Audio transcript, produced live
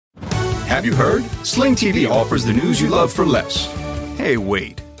Have you heard? Sling TV offers the news you love for less. Hey,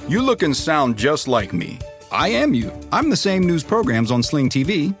 wait. You look and sound just like me. I am you. I'm the same news programs on Sling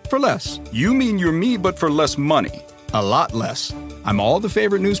TV for less. You mean you're me, but for less money. A lot less. I'm all the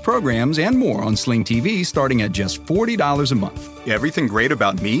favorite news programs and more on Sling TV starting at just $40 a month. Everything great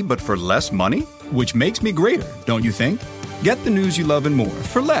about me, but for less money? Which makes me greater, don't you think? Get the news you love and more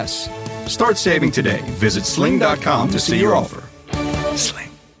for less. Start saving today. Visit sling.com to see your offer. Sling.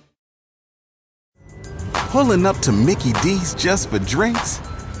 Pulling up to Mickey D's just for drinks?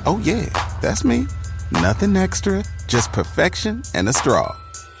 Oh yeah, that's me. Nothing extra, just perfection and a straw.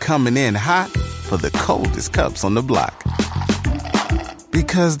 Coming in hot for the coldest cups on the block.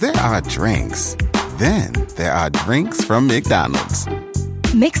 Because there are drinks. Then there are drinks from McDonald's.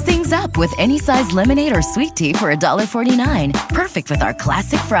 Mix things up with any size lemonade or sweet tea for $1.49. Perfect with our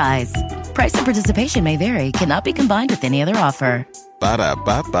classic fries. Price and participation may vary. Cannot be combined with any other offer.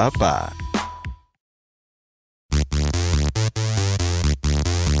 Ba-da-ba-ba-ba.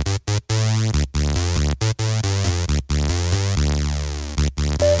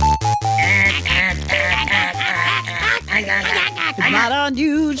 It's not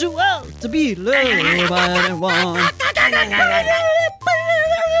unusual to be loved by anyone.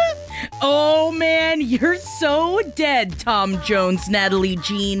 Oh man, you're so dead, Tom Jones, Natalie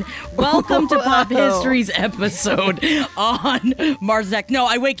Jean. Welcome to Pop History's episode on Mars Attacks. No,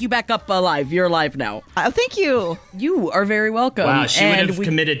 I wake you back up alive. You're alive now. Thank you. You are very welcome. Wow, she would have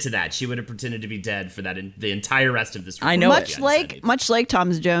committed to that. She would have pretended to be dead for that the entire rest of this. I know. Much like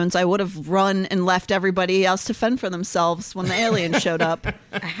Tom Jones, I would have run and left everybody else to fend for themselves when the aliens showed up.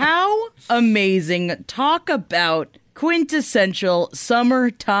 How amazing. Talk about quintessential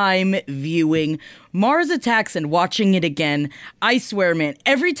summertime viewing. Mars Attacks and watching it again. I swear, man,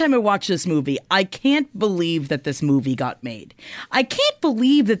 every time I watch this movie, I can't believe that this movie got made. I can't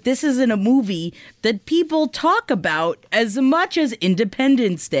believe that this isn't a movie that people talk about as much as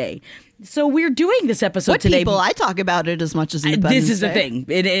Independence Day. So we're doing this episode today. People, I talk about it as much as Independence Day. This is the thing.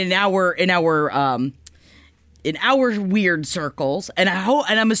 In our weird circles, and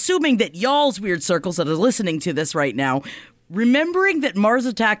I'm assuming that y'all's weird circles that are listening to this right now, remembering that Mars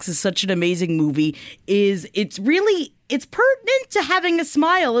Attacks is such an amazing movie it's pertinent to having a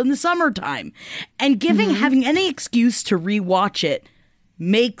smile in the summertime, and having any excuse to rewatch it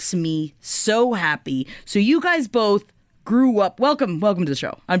makes me so happy. So you guys both grew up. Welcome to the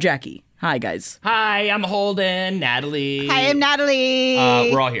show. I'm Jackie. Hi guys. Hi, I'm Holden. Natalie. Hi, I'm Natalie.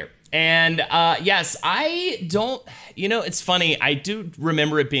 We're all here. And yes, I don't, it's funny. I do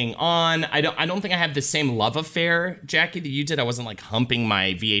remember it being on. I don't think I have the same love affair, Jackie, that you did. I wasn't like humping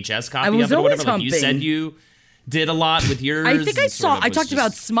my VHS copy of it or whatever. Like you said you did a lot with yours. I think I talked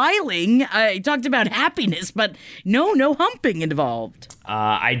about smiling. I talked about happiness, but no humping involved.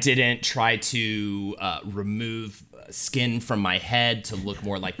 I didn't try to remove skin from my head to look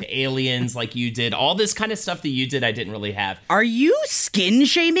more like the aliens like you did. All this kind of stuff that you did, I didn't really have. Are you skin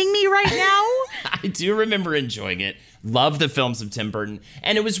shaming me right now? I do remember enjoying it. Love the films of Tim Burton.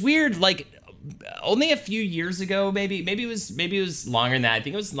 And it was weird, like only a few years ago, maybe it was longer than that. I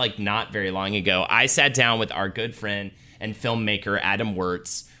think it was like not very long ago. I sat down with our good friend and filmmaker Adam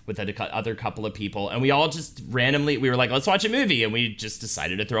Wirtz with other couple of people, and we all just randomly, we were like, let's watch a movie, and we just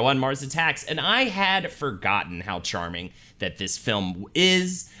decided to throw on Mars Attacks, and I had forgotten how charming that this film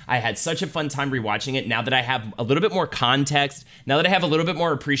is. I had such a fun time rewatching it. Now that I have a little bit more context, now that I have a little bit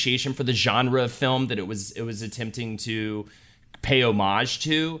more appreciation for the genre of film that it was attempting to pay homage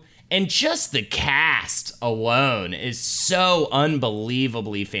to, and just the cast alone is so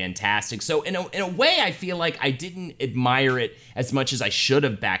unbelievably fantastic. So in a way, I feel like I didn't admire it as much as I should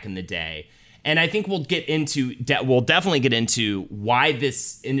have back in the day. And I think we'll definitely get into why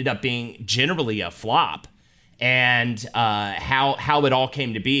this ended up being generally a flop, and how it all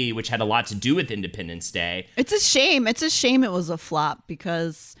came to be, which had a lot to do with Independence Day. It's a shame. It's a shame it was a flop,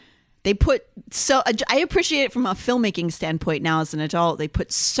 because they put I appreciate it from a filmmaking standpoint now as an adult. They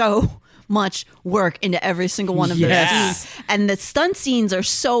put so much work into every single one of those scenes. And the stunt scenes are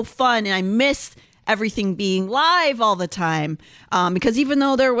so fun, and I miss everything being live all the time. Because even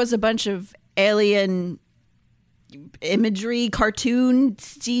though there was a bunch of alien imagery, cartoon,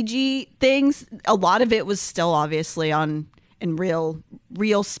 CG things, a lot of it was still obviously in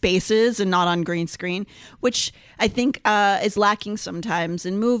real spaces and not on green screen, which I think is lacking sometimes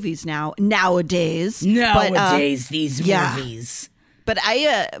in movies nowadays. These movies. But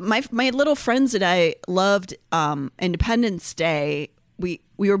my little friends and I loved Independence Day. We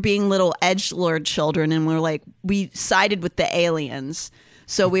were being little edgelord children, and we sided with the aliens.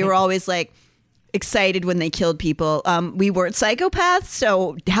 So we were always like, excited when they killed people. We weren't psychopaths,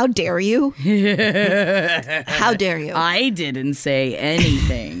 so how dare you? How dare you? I didn't say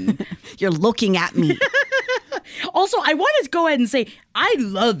anything. You're looking at me. Also, I want to go ahead and say I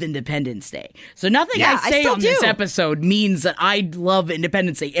love Independence Day. So nothing Yeah, I I say still on this do. episode means that I love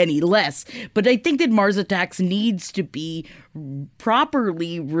Independence Day any less. But I think that Mars Attacks needs to be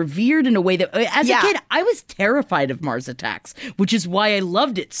properly revered in a way that, as a Yeah. kid, I was terrified of Mars Attacks, which is why I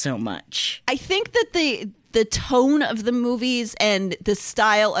loved it so much. I think that the tone of the movies and the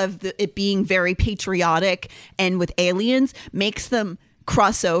style of it being very patriotic and with aliens makes them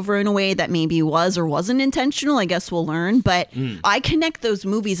cross over in a way that maybe was or wasn't intentional. I guess we'll learn. But I connect those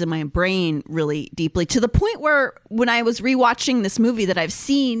movies in my brain really deeply to the point where when I was rewatching this movie that I've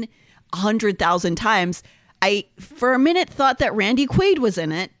seen 100,000 times, I for a minute thought that Randy Quaid was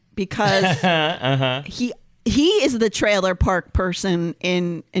in it because he is the trailer park person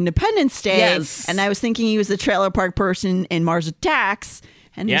in Independence Day. Yes. And I was thinking he was the trailer park person in Mars Attacks,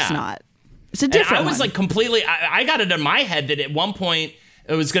 and he's Yeah. not. It's a And different I was one. like completely, I got it in my head that at one point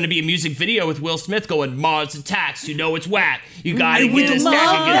it was going to be a music video with Will Smith going, Mars Attacks, you know it's whack. You got to would get a love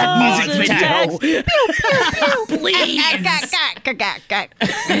stack against Mars Mars Attacks.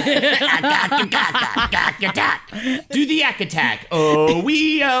 Do the Yak Attack. Oh,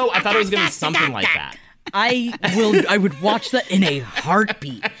 wee-oh. I thought it was going to be something like that. I would watch that in a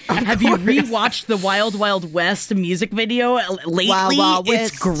heartbeat. Have you rewatched the Wild Wild West music video lately? Wild Wild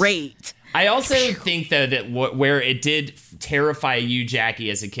It's West. great. I also think, though, that where it did terrify you, Jackie,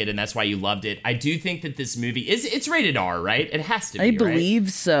 as a kid, and that's why you loved it, I do think that this movie, it's rated R, right? It has to be, I right? believe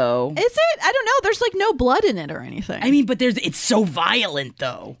so. Is it? I don't know. There's like no blood in it or anything. I mean, but it's so violent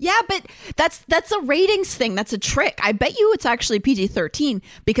though. yeah, but that's a ratings thing. That's a trick. I bet you it's actually PG-13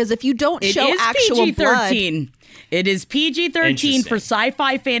 because if you don't It show is actual blood, PG-13. It is PG-13 for Interesting.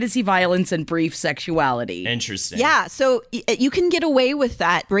 sci-fi, fantasy, violence, and brief sexuality. Interesting. yeah, so you can get away with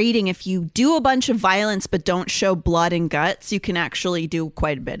that rating if you do a bunch of violence but don't show blood and guts. You can actually do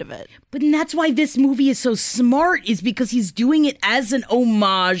quite a bit of it. But that's why this movie is so smart, is because he's doing it as an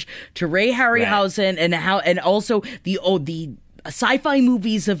homage to Ray Harryhausen and also the sci-fi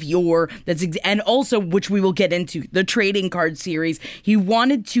movies of yore. And also, which we will get into, the trading card series. He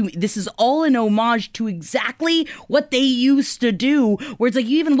wanted to. This is all an homage to exactly what they used to do. Where it's like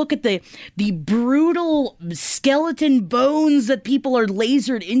you even look at the brutal skeleton bones that people are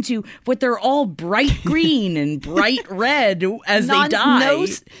lasered into, but they're all bright green and bright red as they die.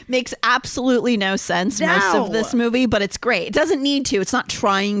 Makes absolutely no sense most No. of this movie, but it's great. It doesn't need to. It's not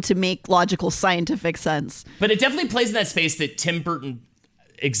trying to make logical scientific sense. But it definitely plays in that space that Tim Burton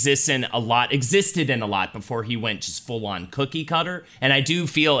existed in a lot before he went just full on cookie cutter. And I do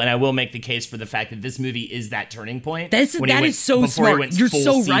feel, and I will make the case for the fact that this movie is that turning point. That is so before smart. He went You're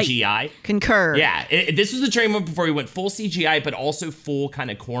full so right. CGI. Concur. Yeah, this was the turning point before he went full CGI, but also full kind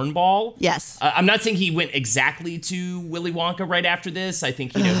of cornball. Yes. I'm not saying he went exactly to Willy Wonka right after this. I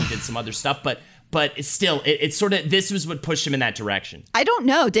think he did some other stuff, but it's still it's sort of, this was what pushed him in that direction. I don't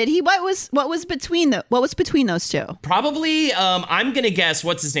know. Did he? What was between those two? Probably, I'm gonna guess,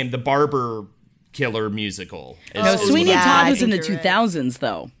 what's his name, the Barber Killer musical. No, Sweeney yeah, Todd I was in the think you're 2000s,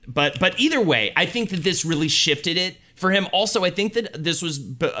 though. But either way, I think that this really shifted it for him. Also, I think that this was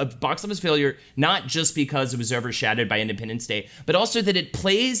a box office failure, not just because it was overshadowed by Independence Day, but also that it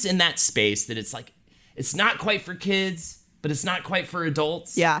plays in that space that it's like, it's not quite for kids, but it's not quite for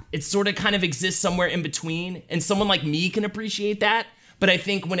adults. Yeah. It sort of kind of exists somewhere in between, and someone like me can appreciate that. But I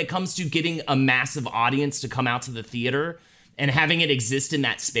think when it comes to getting a massive audience to come out to the theater and having it exist in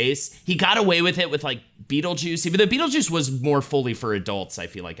that space, he got away with it with like Beetlejuice. Even though Beetlejuice was more fully for adults, I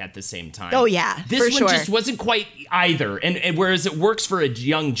feel like, at the same time. Oh, yeah, This for one sure. just wasn't quite either. And whereas it works for a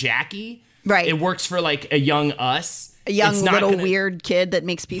young Jackie, Right. it works for like a young us. A young It's not little gonna- weird kid that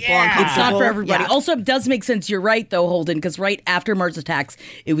makes people Yeah. uncomfortable. It's not for everybody. Yeah. Also, it does make sense. You're right, though, Holden, because right after Mars Attacks,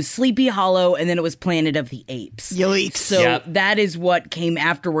 it was Sleepy Hollow, and then it was Planet of the Apes. Yikes. So Yep. that is what came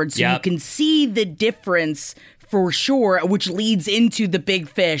afterwards. So you Yep. can see the difference for sure, which leads into The Big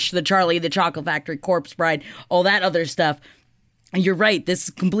Fish, the Charlie the Chocolate Factory, Corpse Bride, all that other stuff. And you're right, this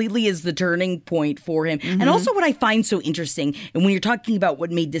completely is the turning point for him. And also what I find so interesting, and when you're talking about what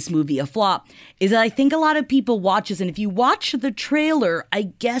made this movie a flop, is that I think a lot of people watch this, and if you watch the trailer, I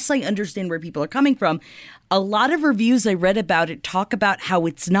guess I understand where people are coming from. A lot of reviews I read about it talk about how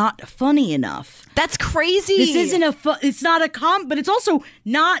it's not funny enough. That's crazy. This isn't it's not a but it's also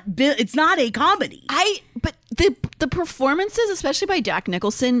not, it's not a comedy. But the performances, especially by Jack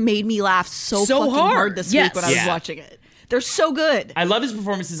Nicholson, made me laugh so So fucking hard. hard this Yes. week when I was Yeah. watching it. They're so good. I love his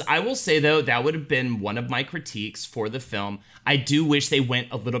performances. I will say, though, that would have been one of my critiques for the film. I do wish they went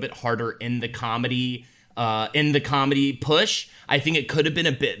a little bit harder in the comedy push. I think it could have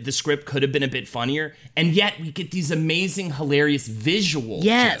been the script could have been a bit funnier, and yet we get these amazing, hilarious visual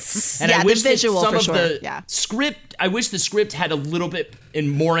jokes. And I wish visual that some for of sure. the script, I wish the script had a little bit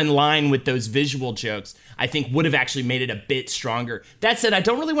more in line with those visual jokes. I think would have actually made it a bit stronger. That said, I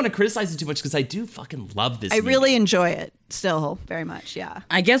don't really want to criticize it too much because I do fucking love this movie. really enjoy it still very much, yeah.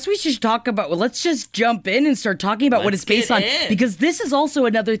 I guess we should talk about, let's just jump in and start talking about what it's based on. Because this is also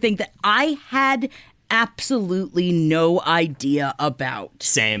another thing that I had absolutely no idea about.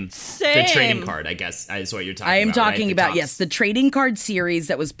 Same. The trading card, I guess, is what you're talking about. I am talking right? about, yes, the trading card series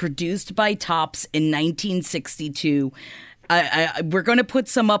that was produced by Topps in 1962. We're going to put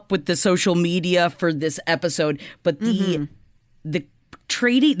some up with the social media for this episode, but the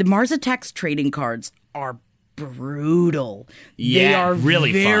Mars Attacks trading cards are brutal. Yeah, they are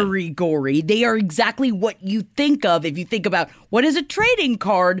really very fun. Gory. They are exactly what you think of if you think about what is a trading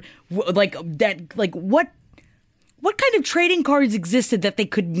card, what kind of trading cards existed that they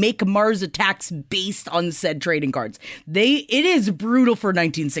could make Mars Attacks based on said trading cards? It is brutal for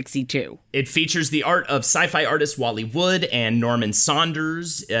 1962. It features the art of sci-fi artist Wally Wood and Norman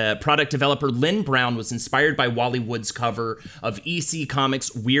Saunders. Product developer Lynn Brown was inspired by Wally Wood's cover of EC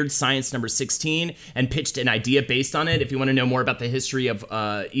Comics' Weird Science number 16 and pitched an idea based on it. If you want to know more about the history of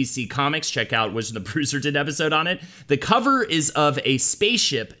EC Comics, check out Wizard the Bruiser did episode on it. The cover is of a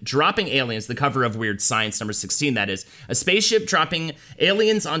spaceship dropping aliens, the cover of Weird Science number 16, that is. A spaceship dropping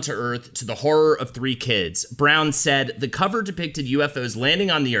aliens onto Earth to the horror of 3 kids. Brown said, the cover depicted UFOs landing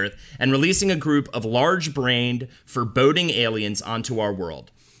on the Earth and releasing a group of large-brained, foreboding aliens onto our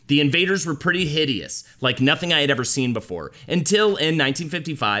world. The invaders were pretty hideous, like nothing I had ever seen before, until in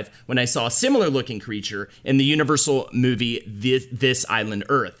 1955, when I saw a similar-looking creature in the Universal movie This Island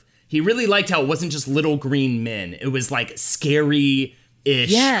Earth. He really liked how it wasn't just little green men. It was like scary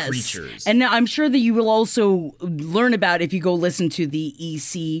creatures. And I'm sure that you will also learn about if you go listen to the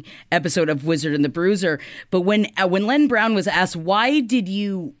EC episode of Wizard and the Bruiser. But when Len Brown was asked, how did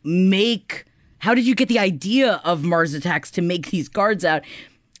you get the idea of Mars Attacks to make these cards out?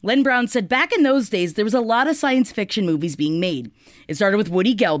 Len Brown said, back in those days, there was a lot of science fiction movies being made. It started with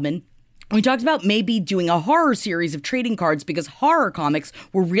Woody Gelman. We talked about maybe doing a horror series of trading cards because horror comics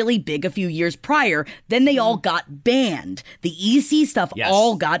were really big a few years prior. Then they all got banned. The EC stuff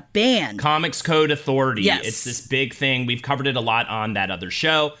all got banned. Comics Code Authority. Yes. It's this big thing. We've covered it a lot on that other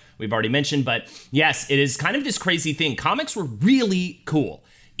show we've already mentioned. But yes, it is kind of this crazy thing. Comics were really cool.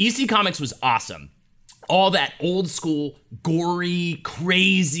 EC Comics was awesome. All that old school, gory,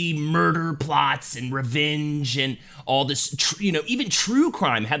 crazy murder plots and revenge and all this, even true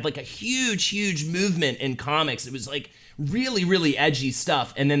crime had like a huge, huge movement in comics. It was like really, really edgy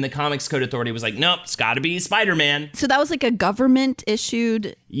stuff. And then the Comics Code Authority was like, nope, it's got to be Spider-Man. So that was like a government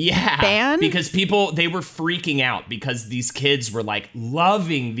issued ban? Because they were freaking out because these kids were like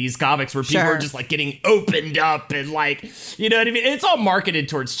loving these comics where people were just like getting opened up and like, you know what I mean? It's all marketed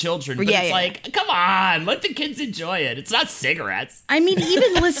towards children, but it's like, come on, let the kids enjoy it. It's not cigarettes. I mean,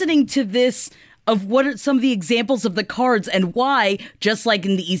 even listening to this of what are some of the examples of the cards and why, just like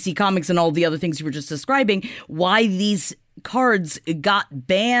in the EC Comics and all the other things you were just describing, why these cards got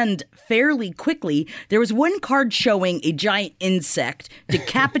banned fairly quickly. There was one card showing a giant insect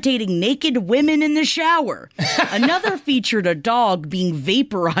decapitating naked women in the shower. Another featured a dog being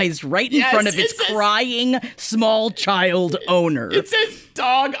vaporized right in front of its crying small child owner. It says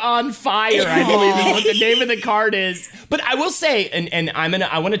dog on fire, I believe is what the name of the card is. But I will say, and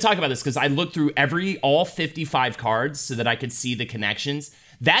I want to talk about this because I looked through all 55 cards so that I could see the connections.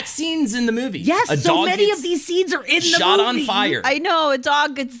 That scene's in the movie. Yes, so many of these scenes are in the movie. Shot on fire. I know, a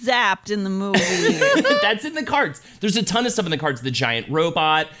dog gets zapped in the movie. That's in the cards. There's a ton of stuff in the cards. The giant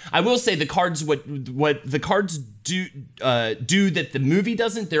robot. I will say the cards, what the cards do that the movie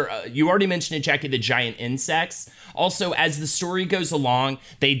doesn't. You already mentioned it, Jackie, the giant insects. Also, as the story goes along,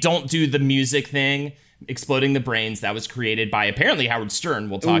 they don't do the music thing. Exploding the Brains. That was created by apparently Howard Stern.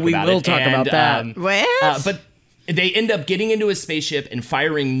 We'll talk about it. We will talk about that. But they end up getting into a spaceship and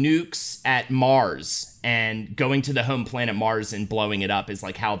firing nukes at Mars and going to the home planet Mars and blowing it up is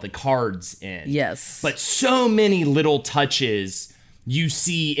like how the cards end. Yes. But so many little touches you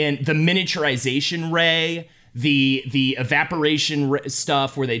see in the miniaturization ray, the evaporation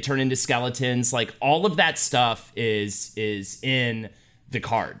stuff where they turn into skeletons, like all of that stuff is in the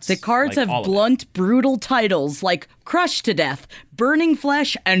cards. The cards Like, have blunt, brutal titles like Crushed to Death, Burning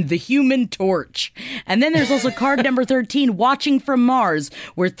Flesh, and The Human Torch. And then there's also card number 13, Watching from Mars,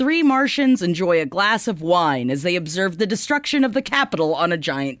 where 3 Martians enjoy a glass of wine as they observe the destruction of the Capitol on a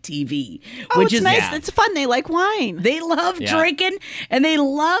giant TV. Oh, which it's is nice. Yeah. It's fun. They like wine. They love drinking and they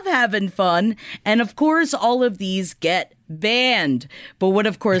love having fun. And of course, all of these get banned. But what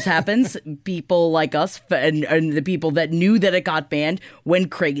of course happens, people like us and the people that knew that it got banned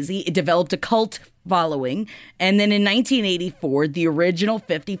went crazy. It developed a cult following. And then in 1984, the original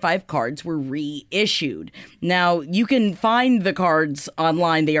 55 cards were reissued. Now, you can find the cards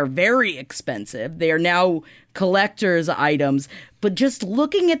online. They are very expensive. They are now collector's items. But just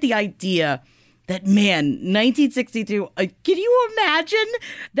looking at the idea that, man, 1962, can you imagine?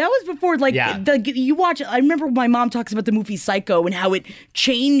 That was before, like, you watch, I remember my mom talks about the movie Psycho and how it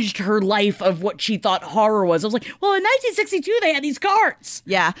changed her life of what she thought horror was. I was like, well, in 1962, they had these cards.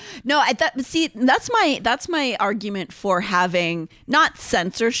 Yeah. No, that's my argument for having not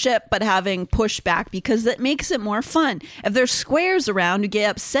censorship, but having pushback, because it makes it more fun. If there's squares around who get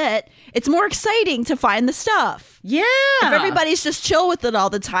upset, it's more exciting to find the stuff. Yeah. If everybody's just chill with it all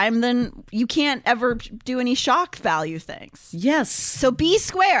the time, then you can't ever do any shock value things. Yes. So be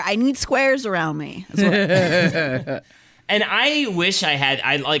square. I need squares around me. And I wish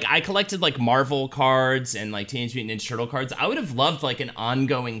I collected like Marvel cards and like Teenage Mutant Ninja Turtle cards. I would have loved like an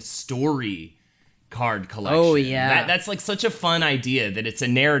ongoing story card collection. Oh, yeah. That's like such a fun idea that it's a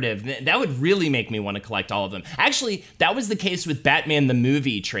narrative. That would really make me want to collect all of them. Actually, that was the case with Batman the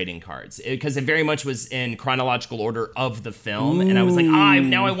movie trading cards, because it very much was in chronological order of the film. Ooh. And I was like,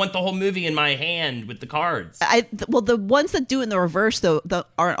 now I want the whole movie in my hand with the cards. Well, the ones that do in the reverse, though,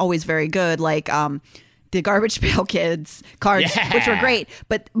 aren't always very good. Like, the Garbage Pail Kids cards, which were great,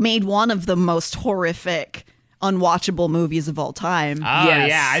 but made one of the most horrific, unwatchable movies of all time. Oh,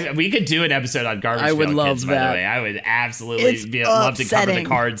 yeah. We could do an episode on Garbage Pail Kids, love by that. the way. I would absolutely love to cover the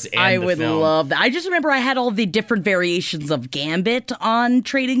cards and I the would film. love that. I just remember I had all the different variations of Gambit on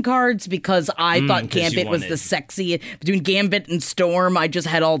trading cards because I thought Gambit was the sexy. Between Gambit and Storm, I just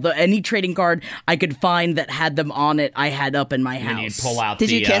had any trading card I could find that had them on it, I had up in my house. And you'd pull out Did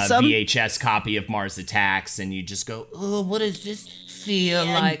the you kiss 'em? VHS copy of Mars Attacks, and you just go, oh, what does this feel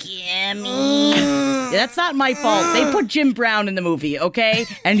like? That's not my fault. They put Jim Brown in the movie, okay?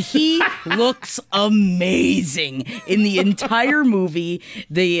 And he looks amazing in the entire movie.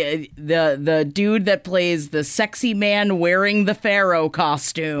 The dude that plays the sexy man wearing the pharaoh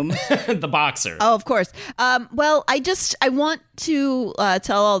costume. The boxer. Oh, of course. Well, I want to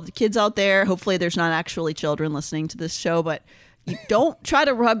tell all the kids out there, hopefully there's not actually children listening to this show, but you don't try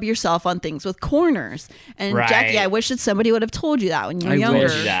to rub yourself on things with corners. And Right. Jackie, I wish that somebody would have told you that when you were younger.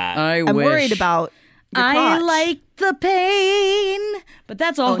 wish that. I'm worried about your I crotch. like the pain, but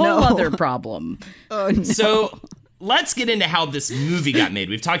that's a whole no. other problem. Oh, no. So let's get into how this movie got made.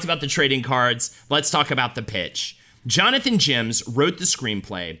 We've talked about the trading cards. Let's talk about the pitch. Jonathan Jims wrote the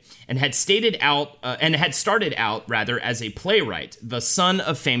screenplay and had started out as a playwright, the son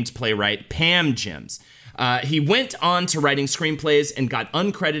of famed playwright Pam Jims. He went on to writing screenplays and got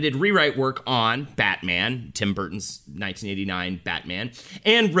uncredited rewrite work on Batman, Tim Burton's 1989 Batman,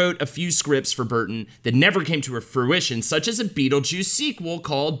 and wrote a few scripts for Burton that never came to fruition, such as a Beetlejuice sequel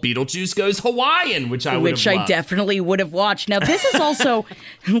called Beetlejuice Goes Hawaiian, which I definitely would have watched. Now, this is also,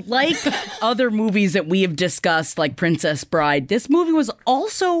 like other movies that we have discussed, like Princess Bride, this movie was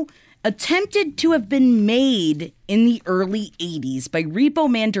also attempted to have been made in the early 80s by Repo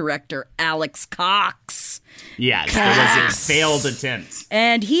Man director Alex Cox. Yes, there was a failed attempt.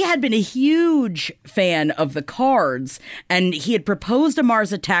 And he had been a huge fan of the cards, and he had proposed a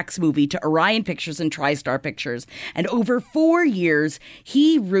Mars Attacks movie to Orion Pictures and TriStar Pictures. And over 4 years,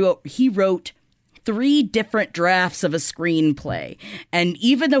 he wrote 3 different drafts of a screenplay. And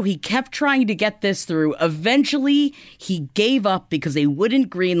even though he kept trying to get this through, eventually he gave up because they wouldn't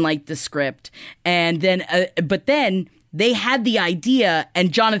greenlight the script. And then, but then they had the idea,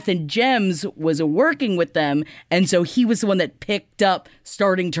 and Jonathan Jims was working with them. And so he was the one that picked up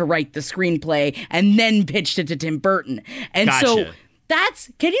starting to write the screenplay and then pitched it to Tim Burton. And so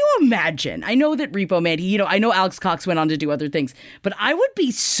can you imagine? I know that Repo Man, I know Alex Cox went on to do other things, but I would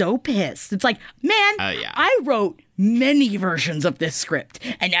be so pissed. It's like, man, I wrote many versions of this script,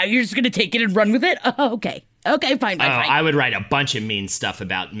 and now you're just going to take it and run with it? Oh, okay. Okay, fine. I would write a bunch of mean stuff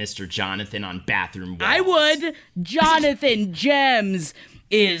about Mr. Jonathan on bathroom walls. I would. Jonathan Gems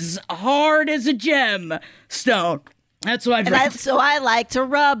is hard as a gem. Stone. That's what I've And read. so I like to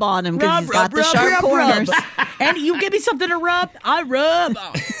rub on him because he's got the sharp corners. And you give me something to rub, I rub.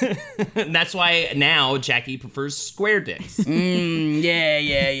 And that's why now Jackie prefers square dicks.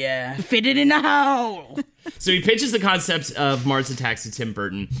 Yeah. Fit it in the hole. So he pitches the concept of Mars Attacks to Tim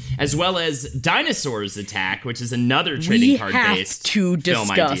Burton, as well as Dinosaurs Attack, which is another trading card-based to film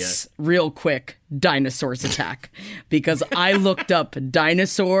discuss idea. real quick Dinosaurs Attack, because I looked up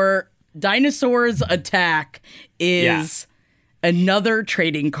Dinosaurs Attack is another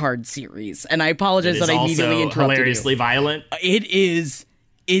trading card series, and I apologize that I immediately interrupted hilariously violent. It is.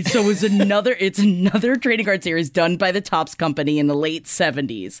 It's another trading card series done by the Topps Company in the late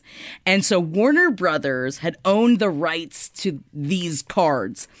 70s. And so Warner Brothers had owned the rights to these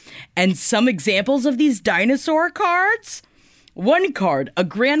cards. And some examples of these dinosaur cards: one card, a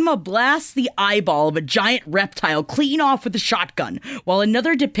grandma blasts the eyeball of a giant reptile clean off with a shotgun, while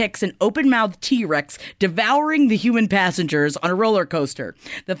another depicts an open-mouthed T-Rex devouring the human passengers on a roller coaster.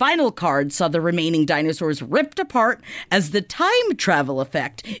 The final card saw the remaining dinosaurs ripped apart as the time travel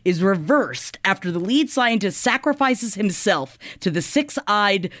effect is reversed after the lead scientist sacrifices himself to the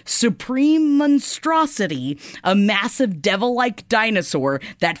six-eyed supreme monstrosity, a massive devil-like dinosaur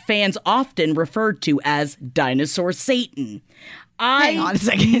that fans often referred to as Dinosaur Satan. Hang on a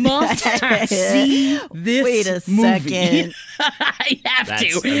second. must see this Wait a movie. second. I have That's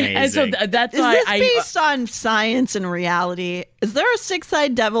to. amazing. And so that's Is why this based on science and reality? Is there a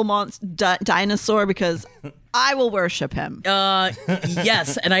six-eyed devil dinosaur? Because I will worship him.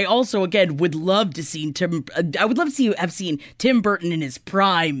 yes, and I also again would love to see I would love to have seen Tim Burton in his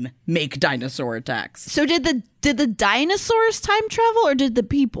prime make dinosaur attacks. So did the dinosaurs time travel or did the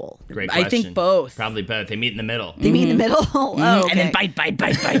people? Great question. I think both. Probably both. They meet in the middle. They meet in the middle? Oh, okay. And then bite.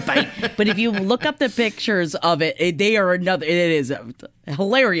 But if you look up the pictures of it, it is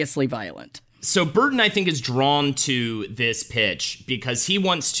hilariously violent. So Burton, I think, is drawn to this pitch because he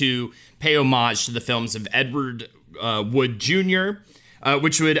wants to pay homage to the films of Edward Wood Jr.,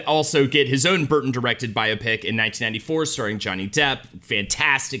 which would also get his own Burton-directed biopic in 1994 starring Johnny Depp.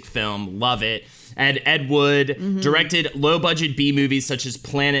 Fantastic film. Love it. And Ed Wood directed low-budget B-movies such as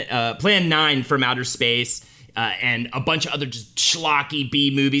Plan 9 from Outer Space, and a bunch of other just schlocky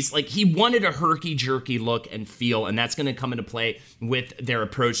B movies. Like, he wanted a herky-jerky look and feel, and that's going to come into play with their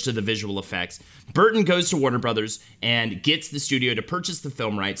approach to the visual effects. Burton goes to Warner Brothers and gets the studio to purchase the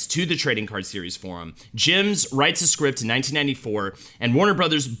film rights to the trading card series for him. Jims writes a script in 1994, and Warner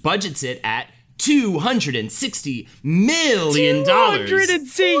Brothers budgets it at $260 million.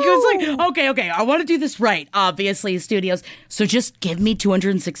 260. He goes like, okay, I want to do this right, obviously, studios. So just give me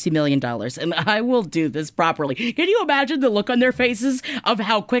 $260 million and I will do this properly. Can you imagine the look on their faces of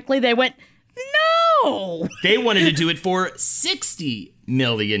how quickly they went, no! They wanted to do it for $60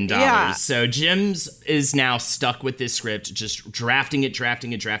 million. Yeah. So Jims is now stuck with this script, just drafting,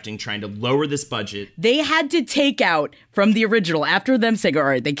 trying to lower this budget. They had to take out from the original, after them saying, all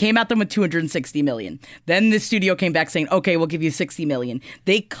right, they came at them with $260 million. Then the studio came back saying, okay, we'll give you $60 million.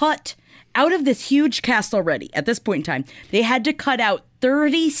 They cut out of this huge cast already. At this point in time, they had to cut out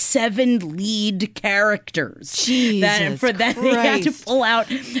 37 lead characters. Jesus that they had to Christ. pull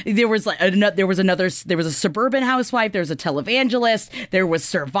out. There was a suburban housewife, there was a televangelist, there was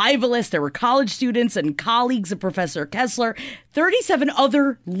survivalists, there were college students and colleagues of Professor Kessler. 37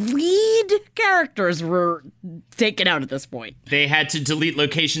 other lead characters were taken out at this point. They had to delete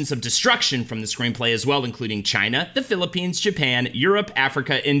locations of destruction from the screenplay as well, including China, the Philippines, Japan, Europe,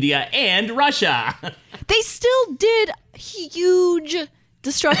 Africa, India, and Russia. They still did huge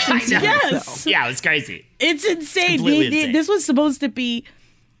destruction scenes. Yes. Yeah, it was crazy. It's insane. completely insane. This was supposed to be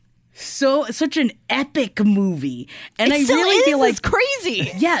such an epic movie, and It I still really is. feel like It's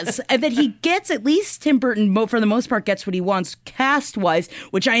crazy. yes, and that he gets, at least Tim Burton, for the most part, gets what he wants cast-wise,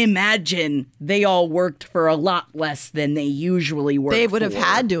 which I imagine they all worked for a lot less than they usually work. They would have for.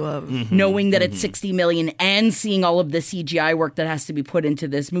 had to have. Knowing that it's $60 million and seeing all of the CGI work that has to be put into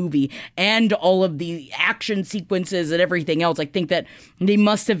this movie and all of the action sequences and everything else, I think that they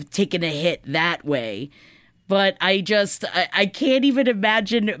must have taken a hit that way. But I can't even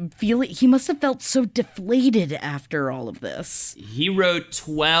imagine he must have felt so deflated after all of this. He wrote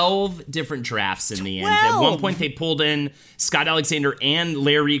 12 different drafts in the end. At one point, they pulled in Scott Alexander and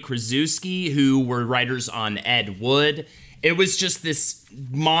Larry Krasuski, who were writers on Ed Wood. It was just this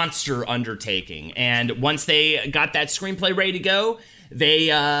monster undertaking. And once they got that screenplay ready to go,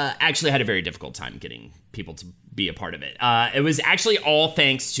 they actually had a very difficult time getting people to be a part of it. It was actually all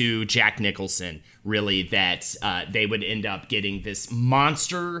thanks to Jack Nicholson, really, that they would end up getting this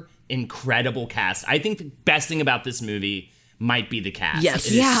monster, incredible cast. I think the best thing about this movie, might be the cast. Yes.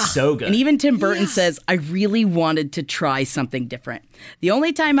 It is so good. And even Tim Burton says, I really wanted to try something different. The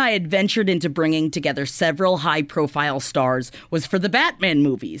only time I had ventured into bringing together several high-profile stars was for the Batman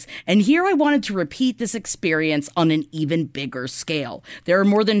movies. And here I wanted to repeat this experience on an even bigger scale. There are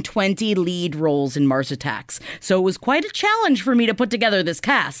more than 20 lead roles in Mars Attacks, so it was quite a challenge for me to put together this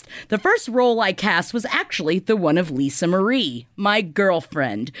cast. The first role I cast was actually the one of Lisa Marie, my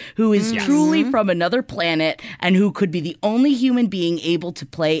girlfriend, who is truly from another planet and who could be the only human being able to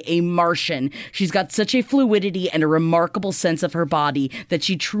play a Martian. She's got such a fluidity and a remarkable sense of her body that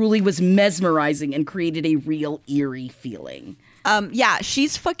she truly was mesmerizing and created a real eerie feeling. Yeah,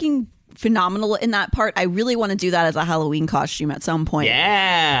 she's fucking phenomenal in that part. I really want to do that as a Halloween costume at some point.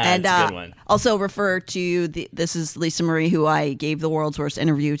 Yeah, and that's a good one. Also refer to this is Lisa Marie, who I gave the world's worst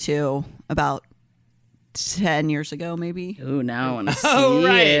interview to about 10 years ago, maybe. Ooh, now I want to see Oh,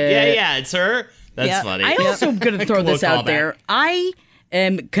 right. it. Yeah, it's her. That's funny. I also am going to throw this out there. I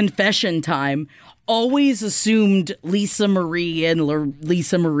am, confession time, always assumed Lisa Marie and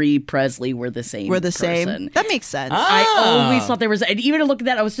Lisa Marie Presley were the same person. That makes sense. I always thought there was, and even to look at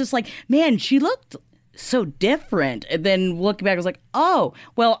that, I was just like, man, she looked so different. And then looking back, I was like, oh,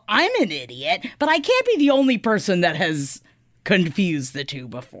 well, I'm an idiot, but I can't be the only person that has confused the two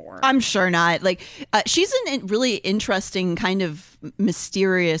before. I'm sure not. Like, she's a really interesting kind of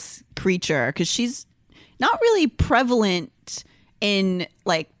mysterious creature because she's not really prevalent in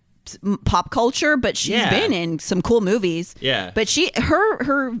like pop culture, but she's been in some cool movies. Yeah. But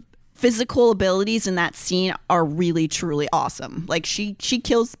her physical abilities in that scene are really truly awesome. Like she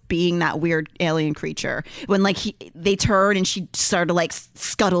kills being that weird alien creature. When like they turn and she sort of like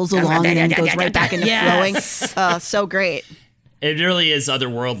scuttles along and then goes right back into flowing. So great. It really is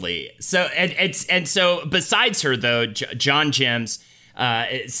otherworldly. So and so besides her though, John Gems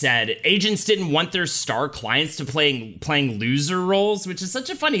said agents didn't want their star clients to playing loser roles, which is such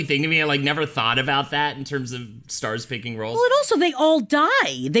a funny thing to me. I like never thought about that in terms of stars picking roles. Well, and also they all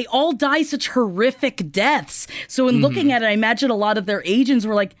die. They all die such horrific deaths. So in looking at it, I imagine a lot of their agents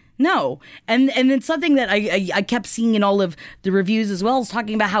were like, no. And then something that I kept seeing in all of the reviews as well is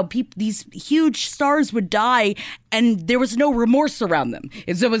talking about how these huge stars would die and there was no remorse around them.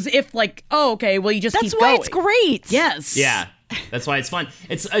 It was if like, oh, okay, well, you just keep going. That's why it's great. Yes. Yeah. That's why it's fun.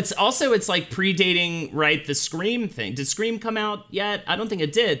 It's also like predating, right, the Scream thing. Did Scream come out yet? I don't think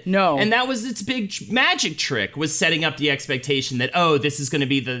it did. No. And that was its big magic trick, was setting up the expectation that, oh, this is going to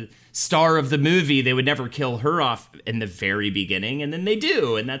be the star of the movie. They would never kill her off in the very beginning, and then they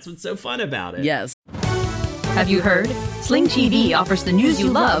do, and that's what's so fun about it. Yes. Have you heard? Sling TV offers the news you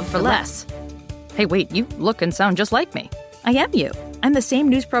love for less. Hey, wait, you look and sound just like me. I am you. I'm the same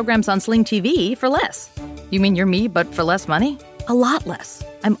news programs on Sling TV for less. You mean you're me, but for less money? A lot less.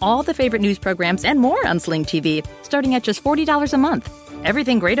 I'm all the favorite news programs and more on Sling TV, starting at just $40 a month.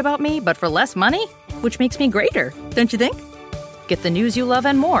 Everything great about me, but for less money? Which makes me greater, don't you think? Get the news you love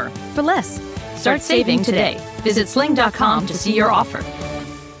and more for less. Start saving today. Visit sling.com to see your offer.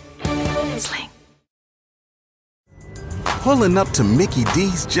 Sling. Pulling up to Mickey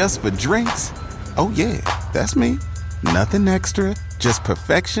D's just for drinks? Oh yeah, that's me. Nothing extra, just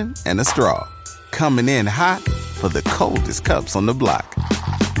perfection and a straw. Coming in hot for the coldest cups on the block.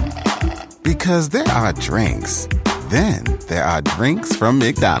 Because there are drinks. Then there are drinks from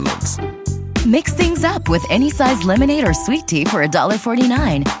McDonald's. Mix things up with any size lemonade or sweet tea for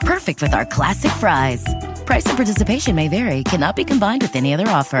 $1.49. Perfect with our classic fries. Price and participation may vary. Cannot be combined with any other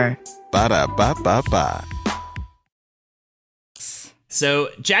offer. Ba-da-ba-ba-ba. So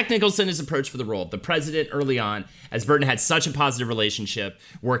Jack Nicholson is approached for the role of the president early on, as Burton had such a positive relationship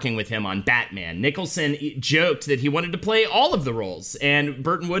working with him on Batman. Nicholson joked that he wanted to play all of the roles, and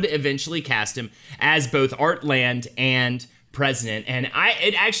Burton would eventually cast him as both Art Land and president. And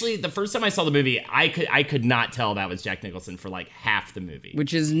the first time I saw the movie, I could not tell that was Jack Nicholson for like half the movie.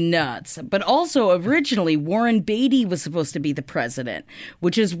 Which is nuts. But also, originally, Warren Beatty was supposed to be the president,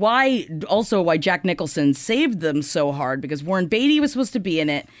 which is why Jack Nicholson saved them so hard, because Warren Beatty was supposed to be in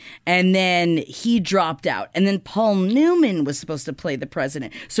it, and then he dropped out. And then Paul Newman was supposed to play the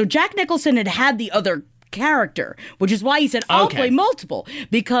president. So Jack Nicholson had the other character, which is why he said, I'll play multiple,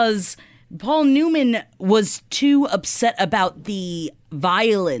 because Paul Newman was too upset about the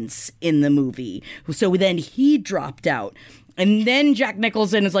violence in the movie. So then he dropped out. And then Jack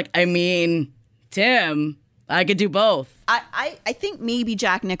Nicholson is like, I mean, Tim, I could do both. I think maybe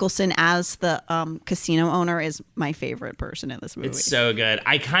Jack Nicholson as the casino owner is my favorite person in this movie. It's so good.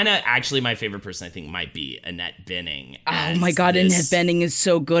 My favorite person I think might be Annette Bening. Oh my God, Annette Bening is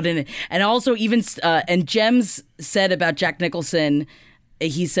so good in it. And also even, and Gems said about Jack Nicholson,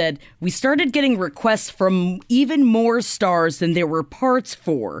 he said, "We started getting requests from even more stars than there were parts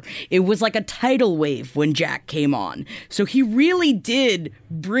for. It was like a tidal wave when Jack came on." So he really did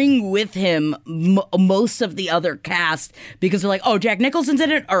bring with him most of the other cast because they're like, "Oh, Jack Nicholson's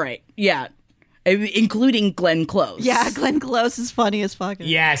in it? All right, yeah." Including Glenn Close. Yeah, Glenn Close is funny as fuck.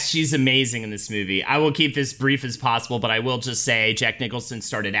 Yes, she's amazing in this movie. I will keep this brief as possible, but I will just say Jack Nicholson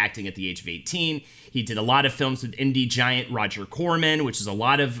started acting at the age of 18. He did a lot of films with indie giant Roger Corman, which is a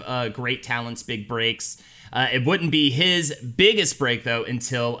lot of great talents, big breaks. It wouldn't be his biggest break, though,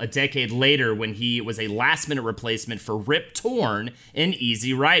 until a decade later when he was a last-minute replacement for Rip Torn in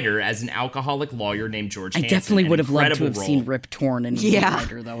Easy Rider as an alcoholic lawyer named George Hansen. I definitely would have loved to have role. seen Rip Torn in Easy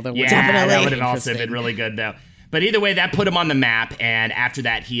Rider, though. That that would have also been really good, though. But either way, that put him on the map, and after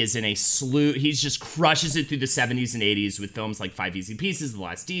that, he is in a slew. He just crushes it through the 70s and 80s with films like Five Easy Pieces, The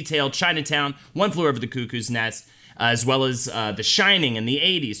Last Detail, Chinatown, One Flew Over the Cuckoo's Nest, as well as The Shining in the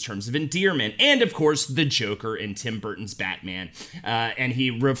 80s, Terms of Endearment, and of course, the Joker in Tim Burton's Batman. And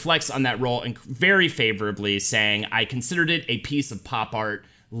he reflects on that role very favorably, saying, "I considered it a piece of pop art.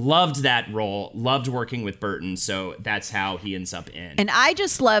 Loved that role, loved working with Burton," so that's how he ends up in. And I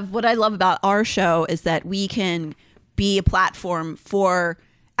just love, what I love about our show is that we can be a platform for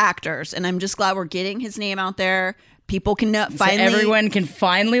actors, and I'm just glad we're getting his name out there. People can finally... So everyone can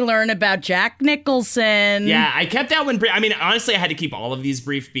finally learn about Jack Nicholson. Yeah, I kept that one brief. I mean, honestly, I had to keep all of these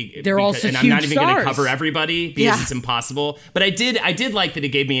brief. They're also and huge I'm not even going to stars. cover everybody because it's impossible. But I did like that it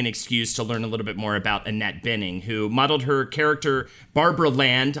gave me an excuse to learn a little bit more about Annette Bening, who modeled her character Barbara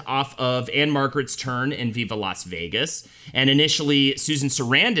Land off of Anne Margaret's turn in Viva Las Vegas. And initially, Susan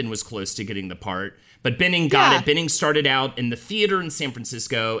Sarandon was close to getting the part. But Bening got it. Bening started out in the theater in San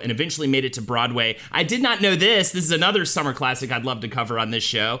Francisco and eventually made it to Broadway. I did not know this. This is another summer classic I'd love to cover on this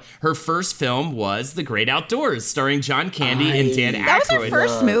show. Her first film was The Great Outdoors, starring John Candy and Dan Aykroyd. That was her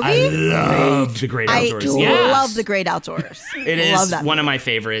first movie? I love The Great Outdoors. I love The Great Outdoors. It is one of my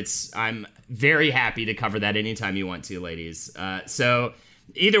favorites. I'm very happy to cover that anytime you want to, ladies.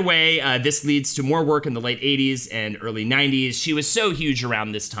 Either way, this leads to more work in the late 80s and early 90s. She was so huge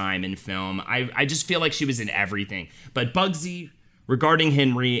around this time in film. I just feel like she was in everything. But Bugsy, Regarding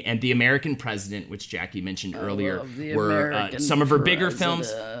Henry, and The American President, which Jackie mentioned earlier, were some of her bigger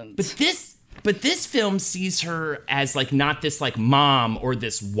films. But this film sees her as like not this like mom or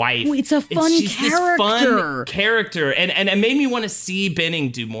this wife. Oh, it's a fun she's character. This fun character, and it made me want to see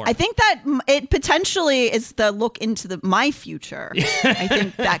Bening do more. I think that it potentially is the look into my future. I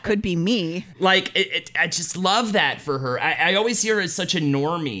think that could be me. Like, I just love that for her. I always see her as such a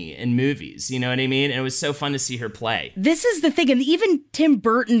normie in movies, you know what I mean? And it was so fun to see her play. This is the thing, and even Tim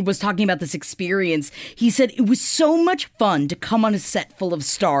Burton was talking about this experience. He said it was so much fun to come on a set full of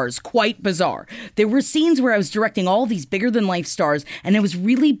stars, quite bizarre. There were scenes where I was directing all these bigger-than-life stars, and I was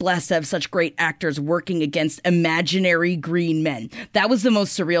really blessed to have such great actors working against imaginary green men. That was the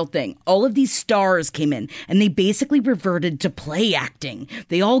most surreal thing. All of these stars came in, and they basically reverted to play acting.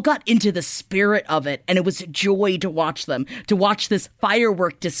 They all got into the spirit of it, and it was a joy to watch them, to watch this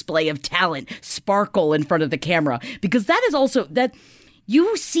firework display of talent sparkle in front of the camera. Because that is also... that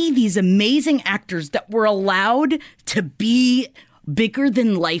you see these amazing actors that were allowed to be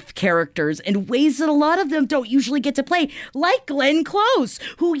bigger-than-life characters in ways that a lot of them don't usually get to play, like Glenn Close,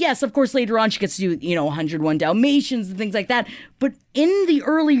 who, yes, of course, later on she gets to do, 101 Dalmatians and things like that, but in the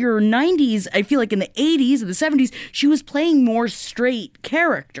earlier 90s, I feel like in the 80s and the 70s, she was playing more straight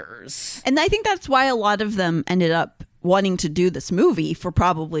characters. And I think that's why a lot of them ended up wanting to do this movie for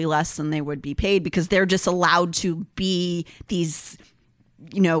probably less than they would be paid, because they're just allowed to be these,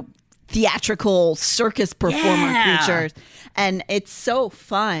 theatrical circus performer creatures, and it's so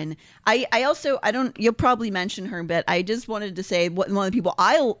fun. You'll probably mention her, but I just wanted to say one of the people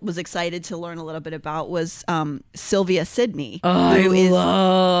I was excited to learn a little bit about was Sylvia Sidney.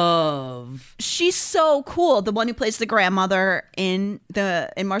 She's so cool. The one who plays the grandmother in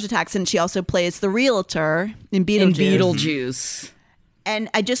Mars Attacks, and she also plays the realtor in Beetlejuice. And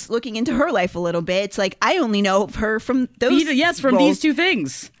I just looking into her life a little bit, it's like I only know her from those from roles. these two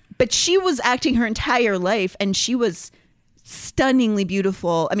things. But she was acting her entire life, and she was stunningly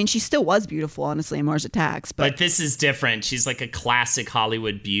beautiful. I mean, she still was beautiful, honestly, in Mars Attacks. But this is different. She's like a classic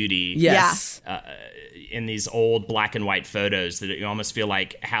Hollywood beauty. Yes. In these old black and white photos that you almost feel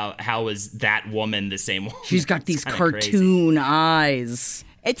like, how is that woman the same woman? She's got these cartoon eyes.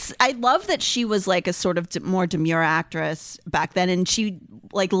 I love that she was like a sort of more demure actress back then, and she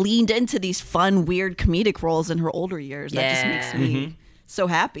like leaned into these fun, weird comedic roles in her older years. That just makes me so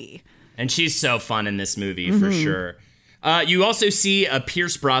happy. And she's so fun in this movie for sure. You also see a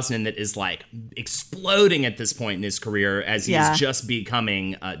Pierce Brosnan that is like exploding at this point in his career as he's just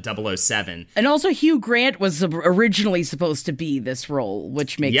becoming 007. And also Hugh Grant was originally supposed to be this role,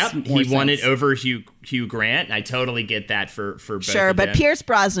 which makes more sense. He won it over Hugh Grant, and I totally get that for both of them. But Pierce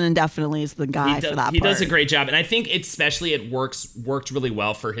Brosnan definitely is the guy for that part. He does a great job, and I think especially it worked really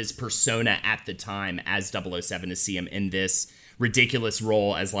well for his persona at the time as 007 to see him in this ridiculous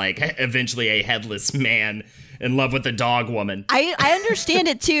role as like eventually a headless man in love with a dog woman. I understand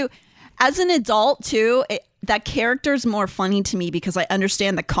it too. As an adult too, that character's more funny to me because I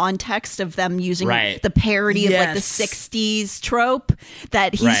understand the context of them using the parody of like the 60s trope,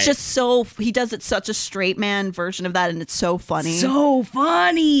 that he's just he does it such a straight man version of that, and it's so funny. So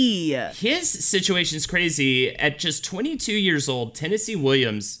funny. His situation's crazy. At just 22 years old, Tennessee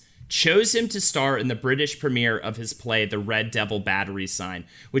Williams chose him to star in the British premiere of his play, The Red Devil Battery Sign,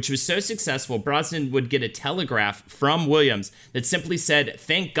 which was so successful, Brosnan would get a telegraph from Williams that simply said,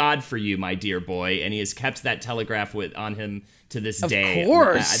 "Thank God for you, my dear boy," and he has kept that telegraph on him to this day. Of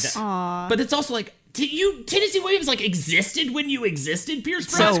course. But it's also like, Tennessee Williams like existed when you existed, Pierce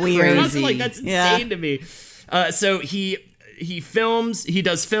Brosnan? So weird. Like, that's insane to me. So he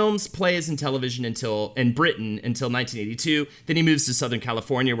does films, plays, and television in Britain until 1982. Then he moves to Southern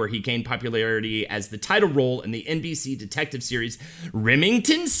California, where he gained popularity as the title role in the NBC detective series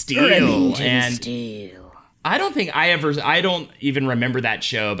Remington Steele. I don't even remember that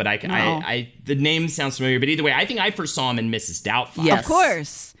show, but the name sounds familiar. But either way, I think I first saw him in Mrs. Doubtfire. Yes. Of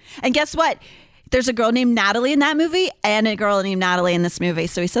course. And guess what? There's a girl named Natalie in that movie and a girl named Natalie in this movie.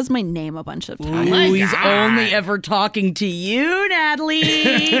 So he says my name a bunch of times. Ooh, he's only ever talking to you,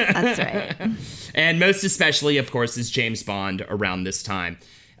 Natalie. That's right. And most especially, of course, is James Bond around this time.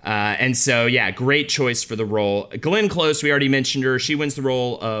 And so, great choice for the role. Glenn Close, we already mentioned her. She wins the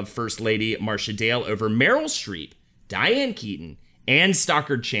role of First Lady Marcia Dale over Meryl Streep, Diane Keaton, and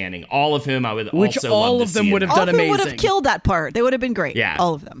Stockard Channing, all of whom I would also love to see. All of them would have done amazing. All of them would have killed that part. They would have been great. Yeah.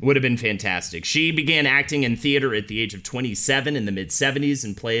 All of them. Would have been fantastic. She began acting in theater at the age of 27 in the mid-70s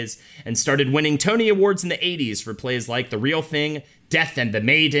in plays, and started winning Tony Awards in the 80s for plays like The Real Thing, Death and the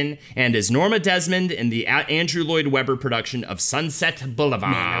Maiden, and as Norma Desmond in the Andrew Lloyd Webber production of Sunset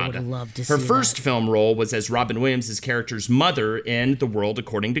Boulevard. Man, I would love to see Her first film role was as Robin Williams' character's mother in The World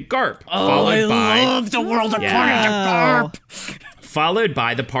According to Garp. I love The World According to Garp. Followed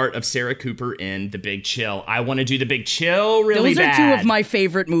by the part of Sarah Cooper in The Big Chill. I want to do The Big Chill really bad. Those are two of my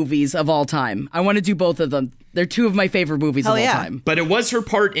favorite movies of all time. I want to do both of them. They're two of my favorite movies of all time. But it was her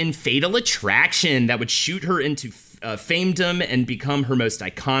part in Fatal Attraction that would shoot her into famedom and become her most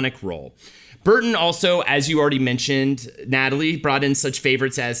iconic role. Burton also, as you already mentioned, Natalie, brought in such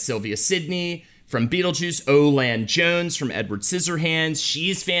favorites as Sylvia Sidney from Beetlejuice, Olan Jones from Edward Scissorhands.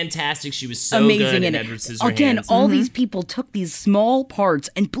 She's fantastic. She was so amazing good in Edward Scissorhands. Again, all these people took these small parts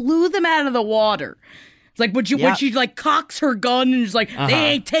and blew them out of the water. It's like when she like cocks her gun and is like, they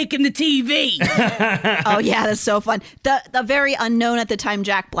ain't taking the TV. Oh yeah, that's so fun. The very unknown at the time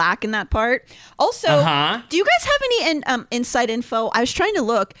Jack Black in that part. Also, do you guys have any inside info? I was trying to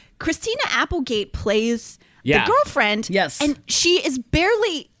look. Christina Applegate plays the girlfriend. Yes, and she is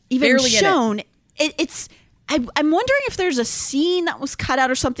barely shown. I'm wondering if there's a scene that was cut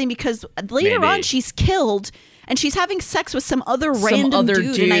out or something, because later on she's killed and she's having sex with some other random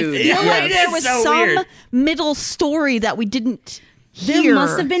dude. And I feel like there was some middle story that we didn't hear. There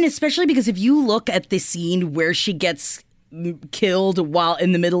must have been, especially because if you look at the scene where she gets killed while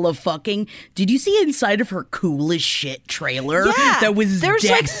in the middle of fucking, did you see inside of her cool as shit trailer? Yeah, that was there's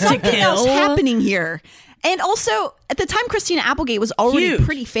like something else happening here. And also, at the time, Christina Applegate was already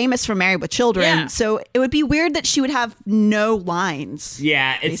pretty famous for Married with Children, so it would be weird that she would have no lines.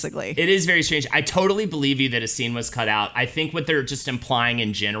 Yeah, basically. It is very strange. I totally believe you that a scene was cut out. I think what they're just implying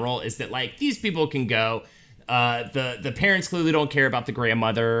in general is that, like, these people can go. The parents clearly don't care about the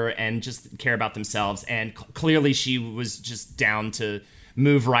grandmother and just care about themselves, and clearly she was just down to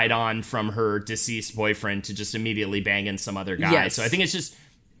move right on from her deceased boyfriend to just immediately banging some other guy. Yes. So I think it's just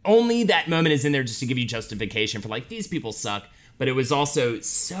only that moment is in there just to give you justification for, like, these people suck. But it was also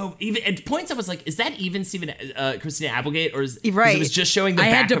so, even at points I was like, is that even Christina Applegate, or is it was just showing the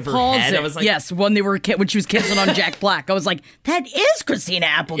back of her head? I was like, yes, when she was kissing on Jack Black, I was like, that is Christina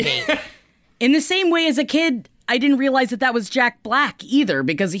Applegate. In the same way, as a kid, I didn't realize that was Jack Black either,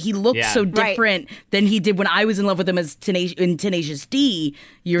 because he looked so different than he did when I was in love with him as in Tenacious D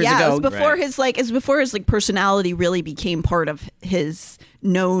years ago. Yeah, it was before his personality really became part of his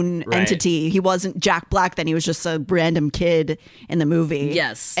known entity. He wasn't Jack Black then. He was just a random kid in the movie.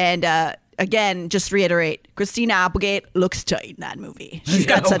 Yes. And again, just reiterate, Christina Applegate looks tight in that movie. She's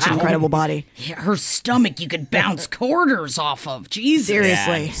got such an incredible body. Yeah, her stomach you could bounce quarters off of. Jesus.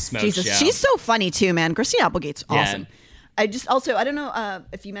 Seriously. Yeah, smoke Jesus. show. She's so funny too, man. Christina Applegate's awesome. Yeah. I don't know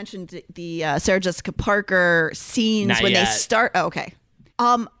if you mentioned the Sarah Jessica Parker scenes Not when yet. they start. Oh, okay.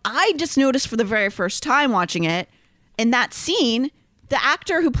 I just noticed for the very first time watching it, in that scene, the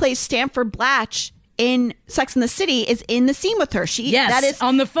actor who plays Stanford Blatch in Sex and the City is in the scene with her. That is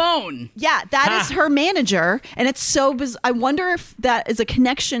on the phone. Yeah, that is her manager, and it's so bizarre. I wonder if that is a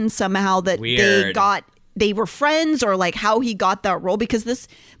connection somehow that Weird. they were friends, or like how he got that role, because this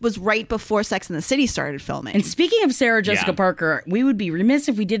was right before Sex and the City started filming. And speaking of Sarah Jessica Yeah. Parker, we would be remiss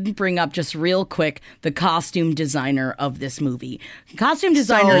if we didn't bring up just real quick the costume designer of this movie. Costume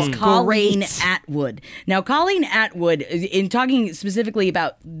designer is Colleen great. Atwood. Now, Colleen Atwood, in talking specifically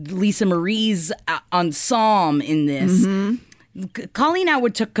about Lisa Marie's ensemble in this, Colleen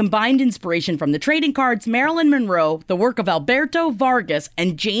Atwood took combined inspiration from the trading cards, Marilyn Monroe, the work of Alberto Vargas,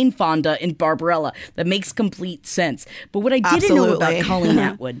 and Jane Fonda in Barbarella. That makes complete sense. But what I didn't know Absolutely. about Colleen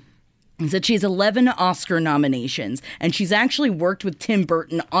Atwood is that she has 11 Oscar nominations, and she's actually worked with Tim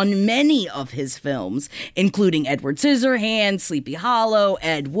Burton on many of his films, including Edward Scissorhands, Sleepy Hollow,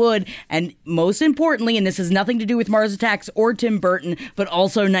 Ed Wood, and most importantly, and this has nothing to do with Mars Attacks or Tim Burton, but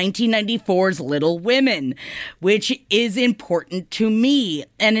also 1994's Little Women, which is important to me.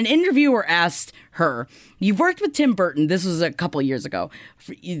 And an interviewer asked her, "You've worked with Tim Burton," this was a couple years ago,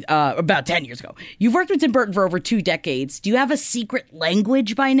 about 10 years ago. "You've worked with Tim Burton for over 2 decades. Do you have a secret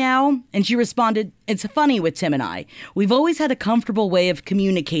language by now?" And she responded, "It's funny with Tim and I. We've always had a comfortable way of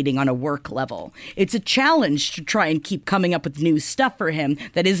communicating on a work level. It's a challenge to try and keep coming up with new stuff for him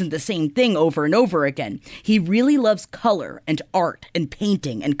that isn't the same thing over and over again. He really loves color and art and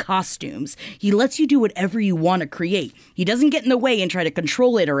painting and costumes. He lets you do whatever you want to create. He doesn't get in the way and try to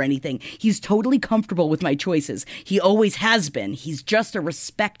control it or anything. He's totally comfortable with my choices. He always has been. He's just a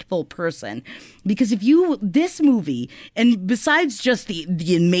respectful person." Because this movie, and besides just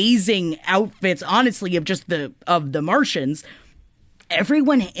the amazing outfits, honestly, of the Martians,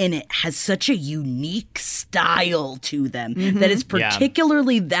 everyone in it has such a unique style to them that is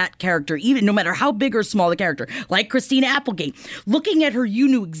particularly that character, even no matter how big or small the character, like Christina Applegate. Looking at her, you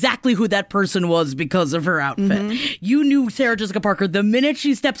knew exactly who that person was because of her outfit. You knew Sarah Jessica Parker the minute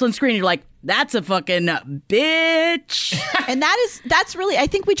she steps on screen. You're like, that's a fucking bitch. And that's really, I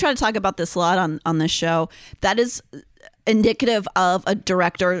think we try to talk about this a lot on this show. That is indicative of a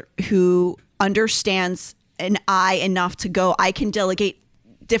director who understands an eye enough to go, I can delegate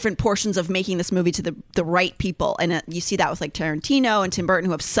different portions of making this movie to the right people. And you see that with like Tarantino and Tim Burton,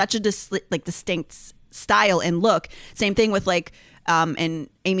 who have such a distinct style and look. Same thing with and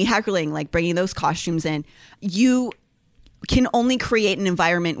Amy Heckerling, like bringing those costumes in. You can only create an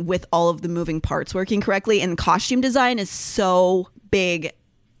environment with all of the moving parts working correctly, and costume design is so big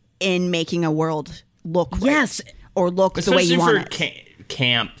in making a world look right, yes, or look especially the way you want for it.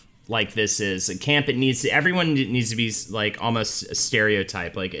 Camp like this is a camp. Everyone needs to be like almost a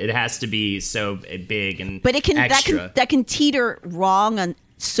stereotype. Like it has to be so big and but it can extra. that can teeter wrong on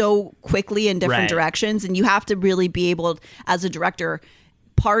so quickly in different Right. directions, and you have to really be able, as a director,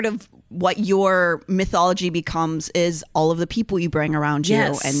 part of what your mythology becomes is all of the people you bring around you.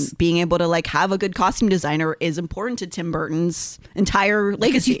 Yes. And being able to like have a good costume designer is important to Tim Burton's entire legacy.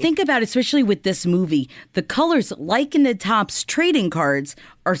 Because you think about it, especially with this movie, the colors, like in the Topps trading cards,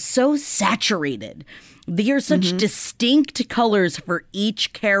 are so saturated. They are such distinct colors for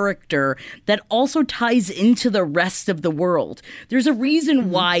each character that also ties into the rest of the world. There's a reason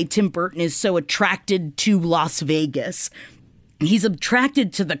why Tim Burton is so attracted to Las Vegas. He's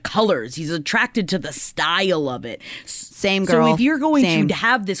attracted to the colors. He's attracted to the style of it. Same, girl. So if you're going Same. to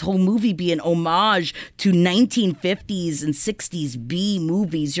have this whole movie be an homage to 1950s and 60s B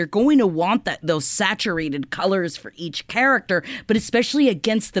movies, you're going to want those saturated colors for each character, but especially